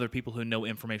 okay. Other people who know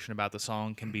information about the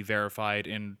song can be verified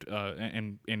and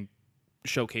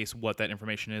showcase what that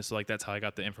information is. So like that's how I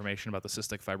got the information about the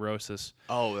cystic fibrosis.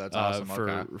 Oh, that's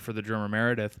awesome. For the drummer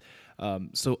Meredith.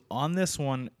 So on this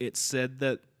one, it said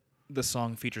that the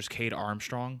song features Cade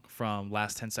Armstrong from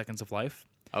Last 10 Seconds of Life.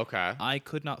 Okay. I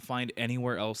could not find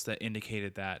anywhere else that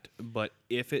indicated that, but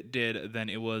if it did, then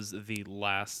it was the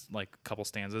last like couple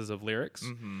stanzas of lyrics,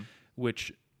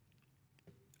 which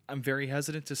I'm very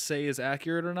hesitant to say is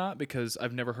accurate or not because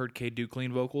I've never heard Cade do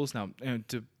clean vocals. Now,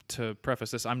 to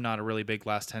preface this, I'm not a really big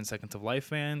Last 10 Seconds of Life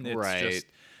fan. It's just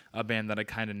a band that I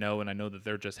kind of know, and I know that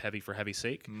they're just heavy for heavy's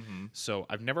sake. So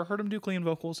I've never heard him do clean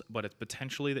vocals, but it's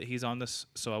potentially that he's on this,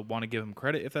 so I want to give him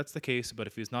credit if that's the case. But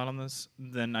if he's not on this,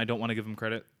 then I don't want to give him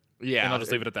credit. Yeah, and I'll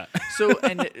just leave it at that. So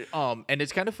and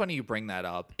it's kind of funny you bring that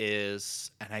up. And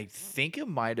I think it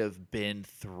might have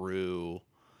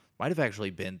actually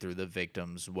been through the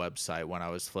Victims website when I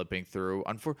was flipping through.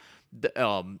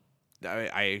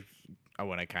 I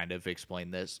want to kind of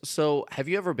explain this. So, have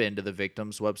you ever been to the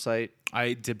Victims website?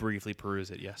 I did briefly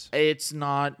peruse it, yes. It's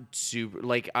not super,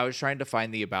 like, I was trying to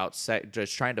find the about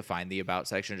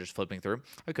section, just flipping through.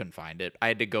 I couldn't find it. I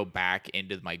had to go back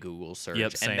into my Google search.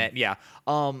 Yep, same. And then, yeah.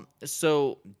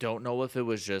 So don't know if it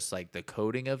was just like the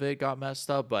coding of it got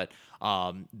messed up, but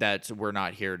we're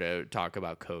not here to talk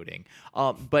about coding.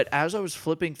 But as I was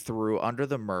flipping through under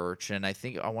the merch, and I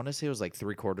want to say it was like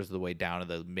 3/4 of the way down to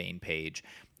the main page,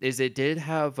 is it did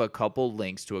have a couple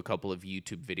links to a couple of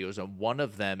YouTube videos, and one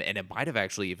of them, and it might have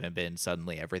actually even been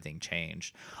Suddenly Everything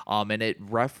Changed, and it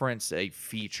referenced a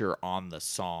feature on the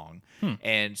song.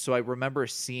 And so I remember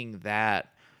seeing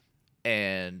that,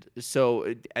 and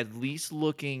so at least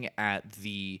looking at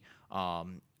the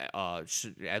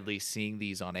at least seeing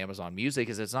these on Amazon Music,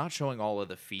 is it's not showing all of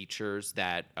the features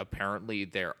that apparently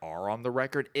there are on the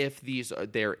record, if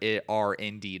there are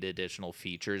indeed additional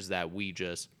features that we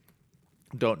just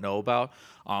don't know about.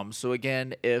 So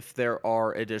again, if there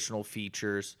are additional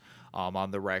features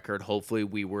on the record, hopefully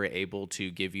we were able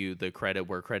to give you the credit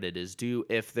where credit is due.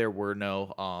 If there were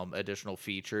no additional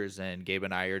features and Gabe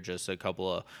and I are just a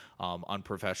couple of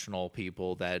unprofessional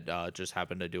people that just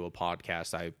happen to do a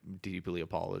podcast, I deeply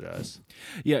apologize.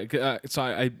 Yeah, so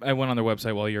I went on their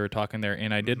website while you were talking there,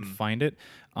 and I did find it.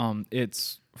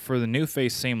 It's for the new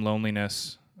face, Same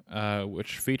Loneliness,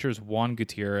 which features Juan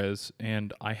Gutierrez,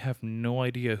 and I have no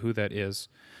idea who that is.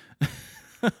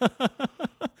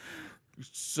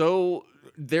 So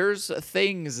there's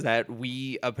things that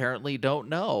we apparently don't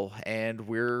know, and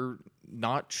we're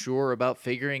not sure about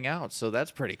figuring out. So that's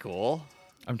pretty cool.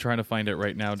 I'm trying to find it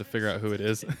right now to figure out who it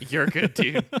is. You're good,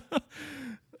 dude.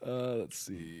 Let's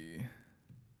see.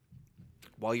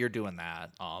 While you're doing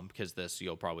that, because this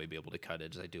you'll probably be able to cut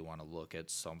it, I do want to look at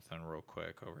something real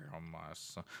quick over here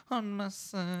on my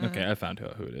side. Okay, I found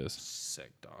who it is.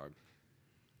 Sick dog.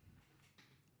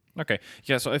 Okay,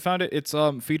 yeah, so I found it. It's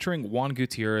featuring Juan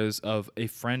Gutierrez of A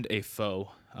Friend, A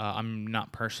Foe. I'm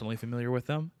not personally familiar with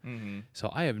them,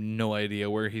 so I have no idea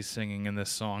where he's singing in this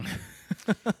song.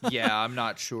 Yeah, I'm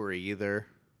not sure either.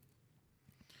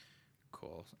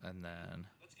 Cool, and then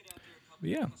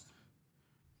yeah.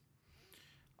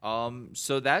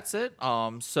 So that's it.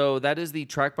 So that is the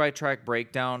track-by-track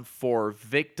breakdown for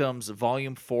Victims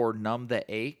Volume 4, Numb the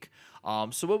Ache.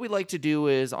 So what we like to do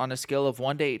is, on a scale of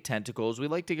 1 to 8 tentacles, we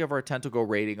like to give our tentacle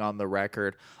rating on the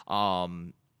record.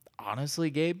 Honestly,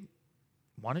 Gabe,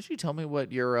 why don't you tell me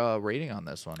what your rating on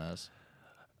this one is?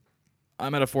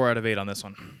 I'm at a 4 out of 8 on this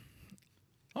one.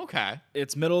 Okay.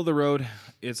 It's middle of the road.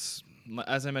 It's,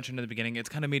 as I mentioned in the beginning, it's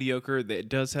kind of mediocre. It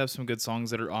does have some good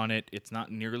songs that are on it. It's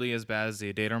not nearly as bad as the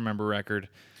A Day to Remember record.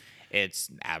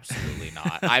 It's absolutely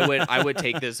not. I would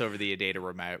take this over the A Day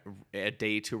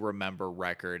to Remember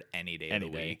record any day of the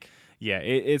week. Yeah,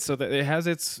 it's so that it has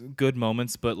its good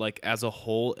moments, but like as a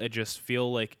whole, I just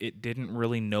feel like it didn't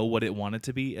really know what it wanted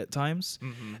to be at times,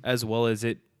 as well as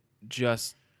it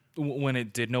just, when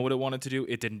it did know what it wanted to do,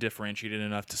 it didn't differentiate it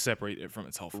enough to separate it from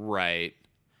itself. Right.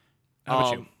 How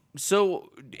about you?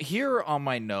 So here on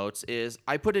my notes is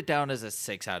I put it down as a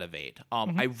 6 out of 8.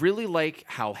 I really like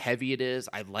how heavy it is.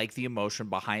 I like the emotion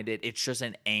behind it. It's just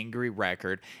an angry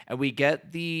record, and we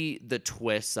get the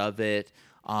twists of it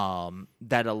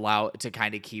that allow it to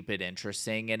kind of keep it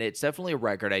interesting. And it's definitely a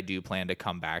record I do plan to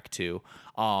come back to.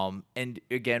 And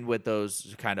again, with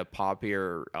those kind of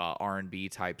poppier R&B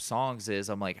type songs, is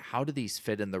I'm like, how do these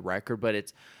fit in the record? But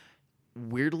it's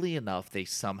weirdly enough, they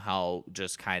somehow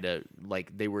just kind of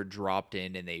like they were dropped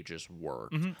in and they just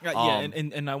worked.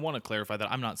 And I want to clarify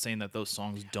that I'm not saying that those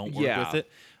songs don't work with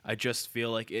it. I just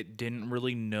feel like it didn't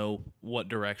really know what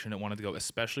direction it wanted to go,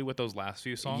 especially with those last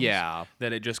few songs. Yeah.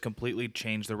 That it just completely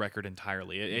changed the record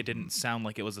entirely. It didn't sound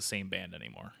like it was the same band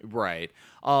anymore. Right.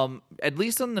 At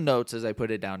least on the notes, as I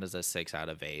put it down as a 6 out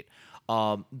of 8.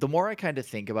 The more I kind of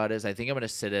think about it, is I think I'm going to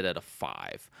sit it at a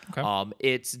 5. Okay.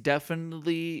 It's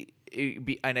definitely,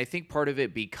 and I think part of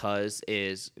it because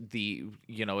is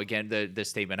again, the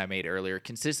statement I made earlier,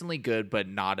 consistently good but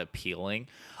not appealing.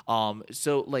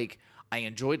 So like I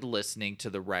enjoyed listening to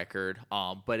the record,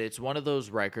 but it's one of those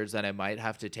records that I might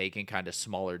have to take in kind of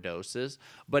smaller doses.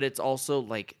 But it's also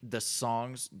like the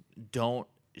songs don't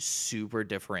super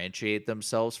differentiate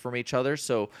themselves from each other.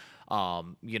 So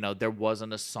there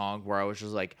wasn't a song where I was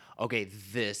just like, okay,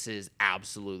 this is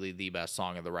absolutely the best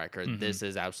song of the record. This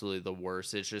is absolutely the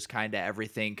worst. It's just kind of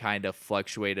everything kind of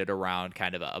fluctuated around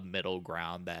kind of a middle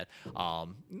ground that,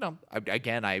 I'm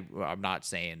not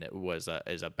saying it was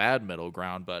a bad middle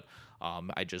ground, but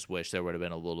I just wish there would have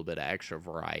been a little bit of extra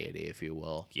variety, if you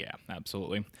will. Yeah,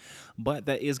 absolutely. But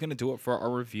that is going to do it for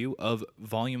our review of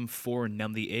Volume 4,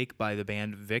 Numb the Ache by the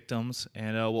band Victims.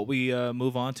 And what we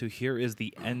move on to here is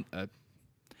the end.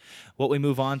 What we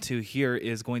move on to here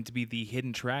is going to be the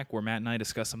hidden track where Matt and I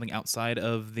discuss something outside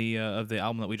of the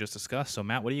album that we just discussed. So,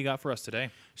 Matt, what do you got for us today?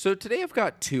 So today I've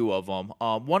got 2 of them.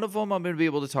 One of them I'm going to be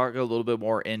able to talk a little bit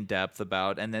more in depth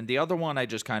about, and then the other one I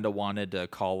just kind of wanted to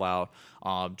call out.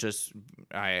 I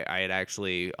had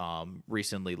actually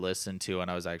recently listened to,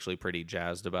 and I was actually pretty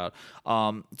jazzed about.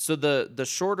 So the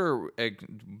shorter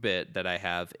bit that I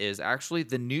have is actually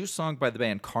the new song by the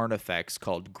band Carnifex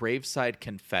called Graveside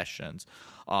Confessions.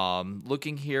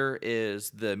 Looking here is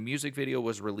the music video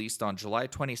was released on July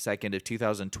 22nd of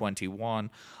 2021,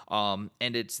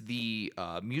 and it's the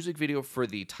music video for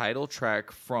the title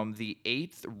track from the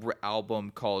 8th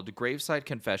album called Graveside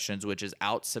Confessions, which is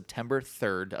out September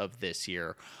 3rd of this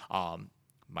year.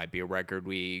 Might be a record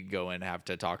we go and have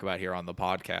to talk about here on the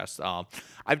podcast.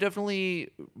 I've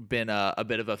definitely been a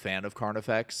bit of a fan of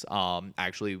Carnifex.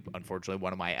 Actually, unfortunately,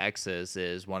 one of my exes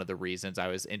is one of the reasons I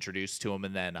was introduced to him,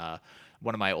 and then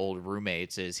one of my old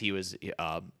roommates is he was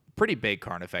pretty big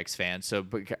Carnifex fan, so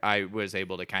I was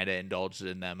able to kind of indulge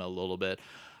in them a little bit.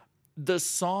 The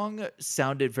song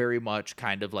sounded very much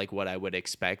kind of like what I would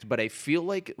expect, but I feel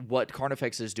like what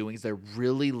Carnifex is doing is they're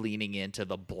really leaning into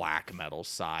the black metal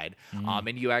side.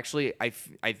 And you actually,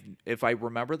 if I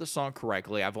remember the song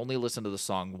correctly, I've only listened to the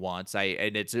song once.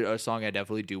 And it's a song I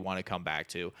definitely do want to come back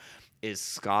to. Is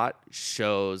Scott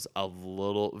shows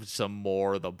some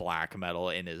more of the black metal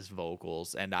in his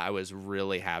vocals, and I was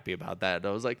really happy about that. I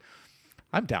was like,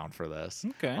 I'm down for this.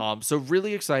 Okay. So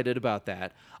really excited about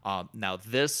that. Now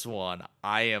this one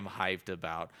I am hyped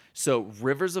about. So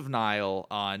Rivers of Nile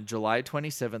on July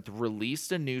 27th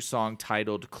released a new song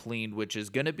titled Clean, which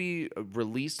is going to be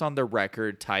released on the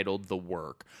record titled The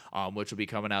Work, which will be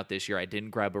coming out this year. I didn't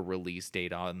grab a release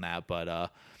date on that,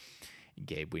 but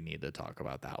Gabe, we need to talk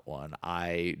about that one.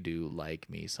 I do like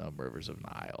me some Rivers of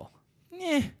Nile.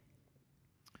 Yeah.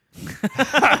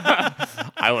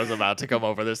 I was about to come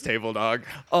over this table, dog.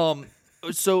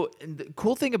 So the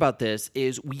cool thing about this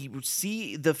is we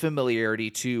see the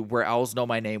familiarity to Where Owls Know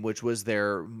My Name, which was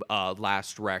their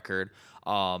last record.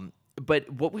 But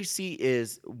what we see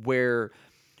is where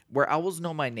Owls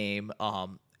Know My Name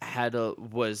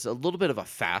was a little bit of a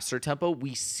faster tempo.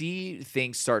 We see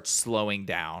things start slowing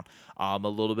down a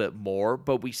little bit more,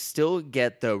 but we still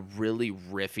get the really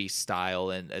riffy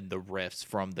style and the riffs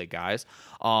from the guys.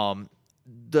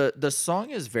 The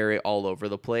song is very all over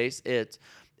the place. It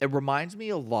reminds me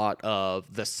a lot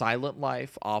of The Silent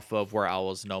Life off of Where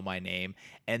Owls Know My Name,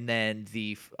 and then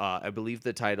I believe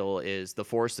the title is The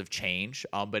Forest of Change.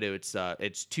 But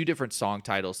it's 2 different song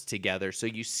titles together. So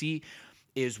you see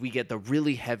is we get the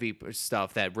really heavy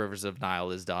stuff that Rivers of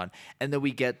Nile has done, and then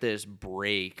we get this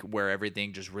break where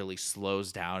everything just really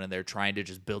slows down and they're trying to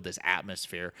just build this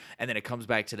atmosphere, and then it comes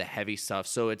back to the heavy stuff.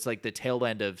 So it's like the tail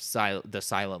end of The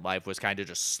Silent Life was kind of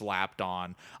just slapped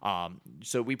on.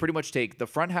 So we pretty much take the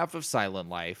front half of Silent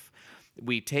Life,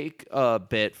 we take a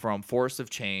bit from Force of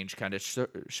Change, kind of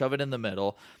shove it in the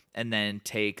middle, and then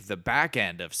take the back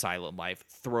end of Silent Life,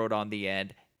 throw it on the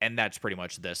end, and that's pretty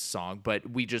much this song. But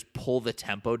we just pull the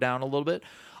tempo down a little bit.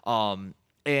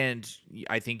 And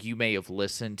I think you may have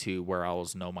listened to Where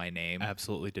Owls Know My Name.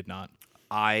 Absolutely did not.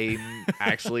 I'm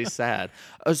actually sad.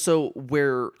 So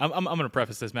where I'm going to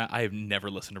preface this, Matt. I have never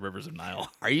listened to Rivers of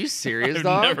Nile. Are you serious, I've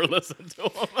dog? never listened to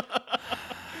them.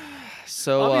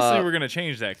 So obviously we're going to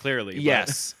change that clearly.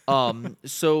 Yes.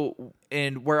 So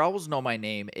and Where Owls Know My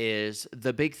Name is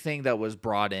the big thing that was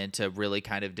brought in to really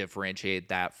kind of differentiate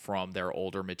that from their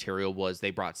older material was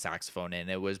they brought saxophone in.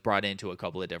 It was brought into a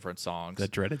couple of different songs. The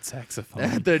dreaded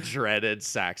saxophone. The dreaded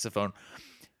saxophone.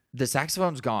 The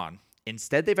saxophone's gone.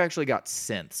 Instead, they've actually got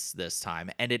synths this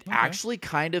time, and it actually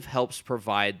kind of helps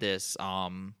provide this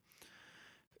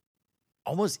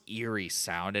almost eerie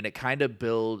sound, and it kind of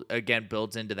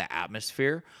builds into the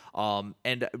atmosphere.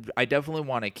 And I definitely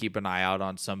want to keep an eye out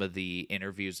on some of the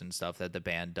interviews and stuff that the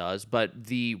band does. But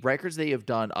the records they have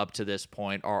done up to this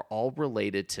point are all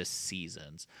related to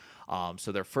seasons.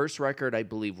 So their first record, I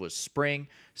believe, was spring.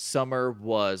 Summer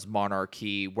was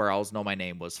Monarchy. Where Owls Know My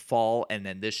Name was fall. And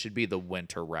then this should be the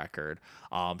winter record.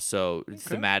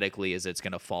 Thematically, it's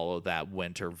going to follow that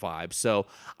winter vibe. So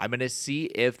I'm going to see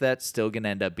if that's still going to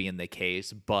end up being the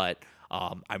case. But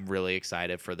I'm really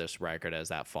excited for this record as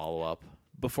that follow-up.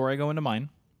 Before I go into mine,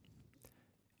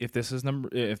 if this is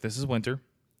winter,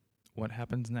 what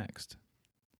happens next?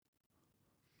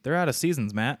 They're out of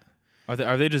seasons, Matt.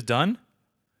 Are they just done?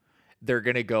 They're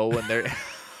gonna go when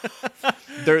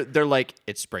they're like,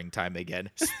 it's springtime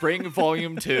again. Spring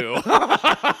Volume 2.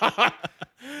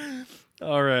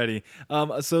 Alrighty.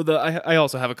 So I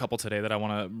also have a couple today that I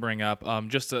want to bring up.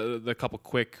 Just the couple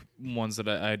quick ones that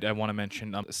I want to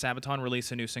mention. Sabaton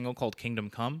released a new single called Kingdom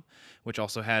Come, which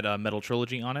also had Metal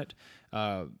Trilogy on it.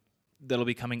 That'll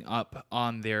be coming up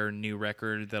on their new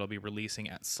record that'll be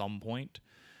releasing at some point.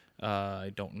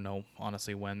 I don't know,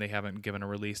 honestly, when. They haven't given a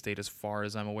release date as far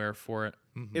as I'm aware for it.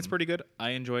 Mm-hmm. It's pretty good.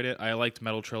 I enjoyed it. I liked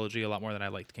Metal Trilogy a lot more than I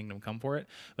liked Kingdom Come for it,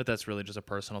 but that's really just a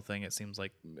personal thing. It seems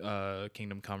like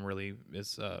Kingdom Come really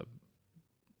is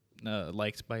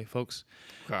liked by folks.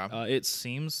 Okay. It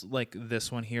seems like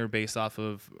this one here, based off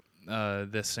of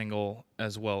this single,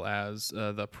 as well as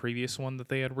the previous one that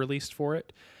they had released for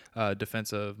it,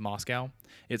 Defense of Moscow,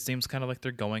 it seems kind of like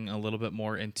they're going a little bit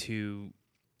more into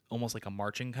almost like a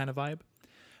marching kind of vibe.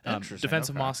 Defense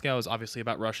of Moscow is obviously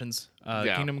about Russians.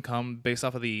 Kingdom Come, based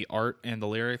off of the art and the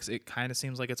lyrics, it kind of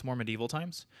seems like it's more medieval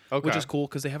times, which is cool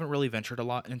because they haven't really ventured a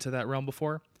lot into that realm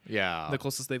before. Yeah, the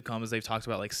closest they've come is they've talked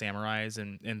about like samurais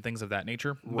and things of that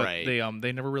nature. But right.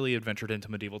 They never really adventured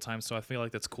into medieval times, so I feel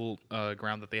like that's cool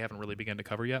ground that they haven't really begun to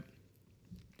cover yet.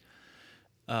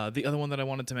 The other one that I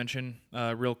wanted to mention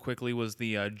real quickly was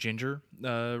the Ginger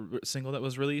single that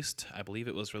was released. I believe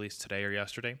it was released today or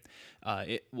yesterday.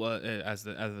 It was as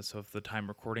of the time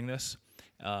recording this.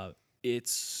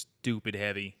 It's stupid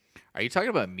heavy. Are you talking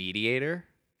about Mediator?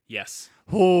 Yes.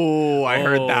 Oh, I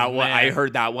heard that one. I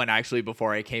heard that one actually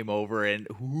before I came over, and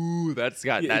that's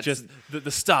just the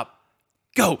stop.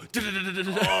 Go.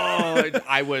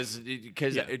 I was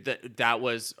because that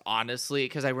was honestly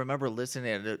because I remember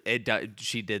listening to it.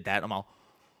 She did that. I'm all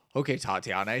okay,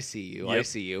 Tatiana. I see you. Yep. I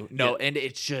see you. No, and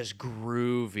it's just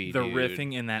groovy. The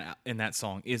riffing in that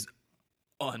song is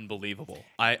unbelievable.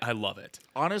 I love it.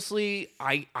 Honestly,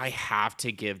 I have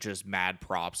to give just mad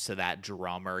props to that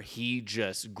drummer. He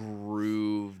just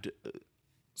grooved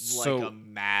like a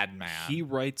madman. He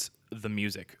writes the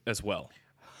music as well.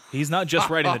 He's not just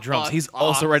writing the drums. He's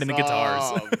also writing the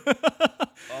guitars.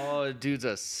 Oh, dude's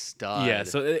a stud. Yeah,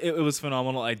 so it was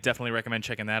phenomenal. I definitely recommend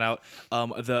checking that out.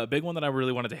 The big one that I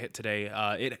really wanted to hit today,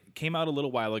 it came out a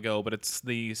little while ago, but it's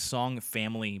the song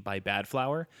Family by Bad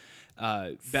Flower.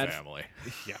 Family.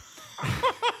 Yeah.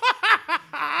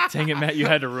 Dang it, Matt, you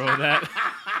had to ruin that.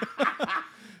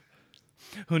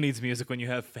 Who needs music when you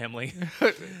have family?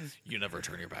 You never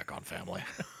turn your back on family.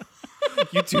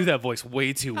 You do that voice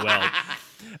way too well.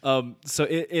 So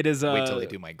it is. Wait till they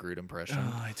do my Groot impression.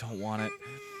 Oh, I don't want it.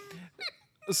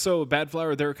 So Bad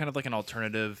Flower, they're kind of like an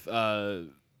alternative. Yeah,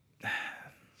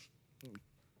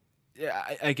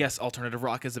 I guess alternative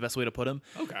rock is the best way to put them.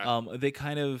 Okay. They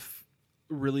kind of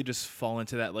really just fall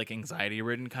into that like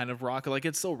anxiety-ridden kind of rock. Like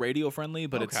it's still radio friendly,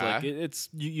 but it's like it's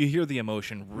you hear the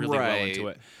emotion really well into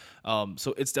it.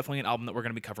 So it's definitely an album that we're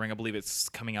going to be covering. I believe it's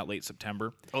coming out late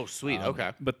September. Oh, sweet.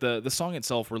 Okay. But the song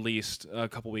itself released a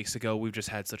couple weeks ago. We've just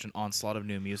had such an onslaught of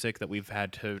new music that we've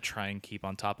had to try and keep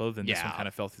on top of, and this one kind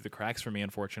of fell through the cracks for me,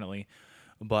 unfortunately.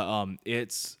 But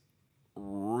it's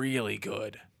really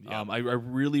good. Yeah. I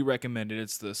really recommend it.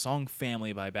 It's the song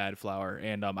Family by Bad Flower,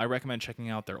 and I recommend checking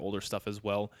out their older stuff as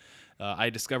well. I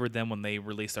discovered them when they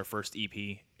released their first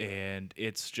EP, and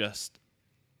it's just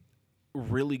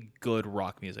really good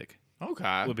rock music.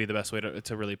 Okay. Would be the best way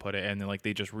to really put it. And then, like,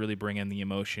 they just really bring in the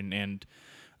emotion, and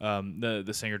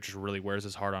the singer just really wears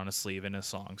his heart on his sleeve in his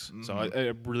songs. Mm-hmm. So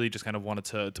I really just kind of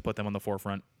wanted to put them on the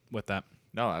forefront with that.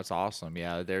 No, that's awesome.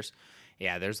 Yeah, there's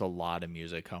a lot of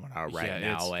music coming out right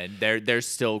now, and there's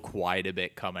still quite a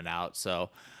bit coming out. So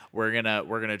we're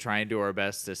gonna try and do our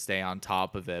best to stay on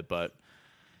top of it, but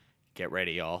get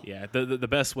ready, y'all. Yeah, the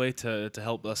best way to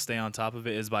help us stay on top of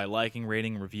it is by liking,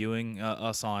 rating, reviewing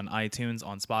us on iTunes,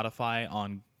 on Spotify,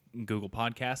 on Google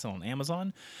Podcasts, and on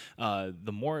Amazon.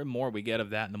 The more and more we get of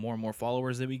that, and the more and more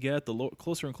followers that we get, the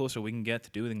closer and closer we can get to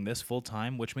doing this full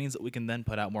time, which means that we can then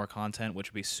put out more content,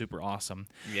 which would be super awesome.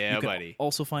 Yeah, you can buddy.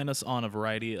 Also find us on a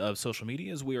variety of social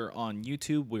medias. We are on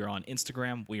YouTube, we are on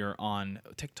Instagram, we are on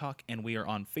TikTok, and we are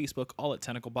on Facebook, all at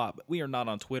TentacleBot. But we are not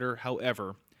on Twitter.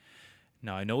 However,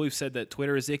 now I know we've said that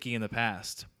Twitter is icky in the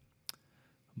past,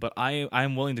 but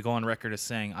I'm willing to go on record as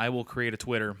saying I will create a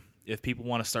Twitter if people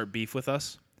want to start beef with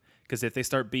us. Because if they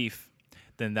start beef,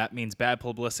 then that means bad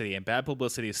publicity, and bad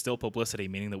publicity is still publicity,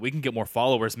 meaning that we can get more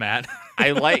followers, Matt.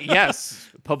 Yes,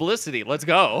 publicity. Let's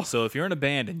go. So if you're in a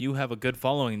band and you have a good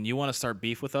following and you want to start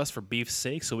beef with us for beef's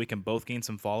sake, so we can both gain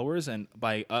some followers, and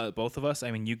by both of us,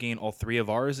 I mean you gain all 3 of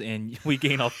ours, and we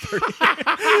gain all 30.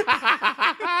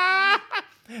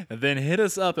 And then hit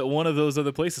us up at one of those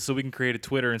other places so we can create a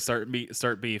Twitter and start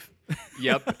beef.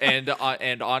 Yep,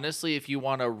 and honestly, if you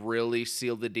want to really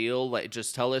seal the deal, like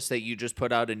just tell us that you just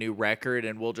put out a new record,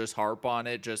 and we'll just harp on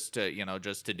it just to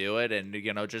do it, and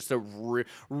just to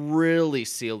really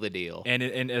seal the deal.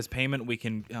 And as payment, we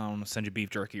can send you beef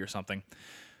jerky or something.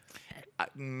 That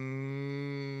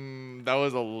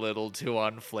was a little too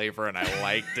on flavor, and I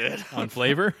liked it. On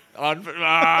flavor?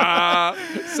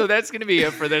 So that's gonna be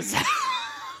it for this.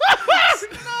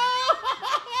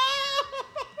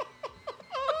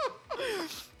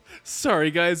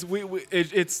 Sorry, guys.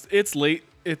 It's late.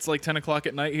 It's like 10 o'clock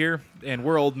at night here, and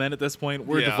we're old men at this point.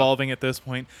 We're devolving at this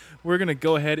point. We're gonna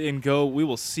go ahead and go. We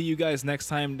will see you guys next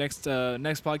time. Next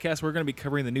podcast, we're gonna be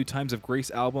covering the New Times of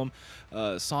Grace album,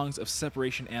 Songs of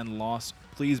Separation and Loss.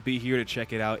 Please be here to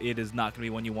check it out. It is not gonna be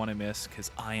one you want to miss,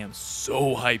 because I am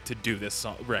so hyped to do this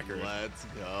record. Let's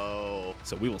go.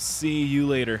 So we will see you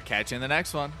later. Catch you in the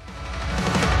next one.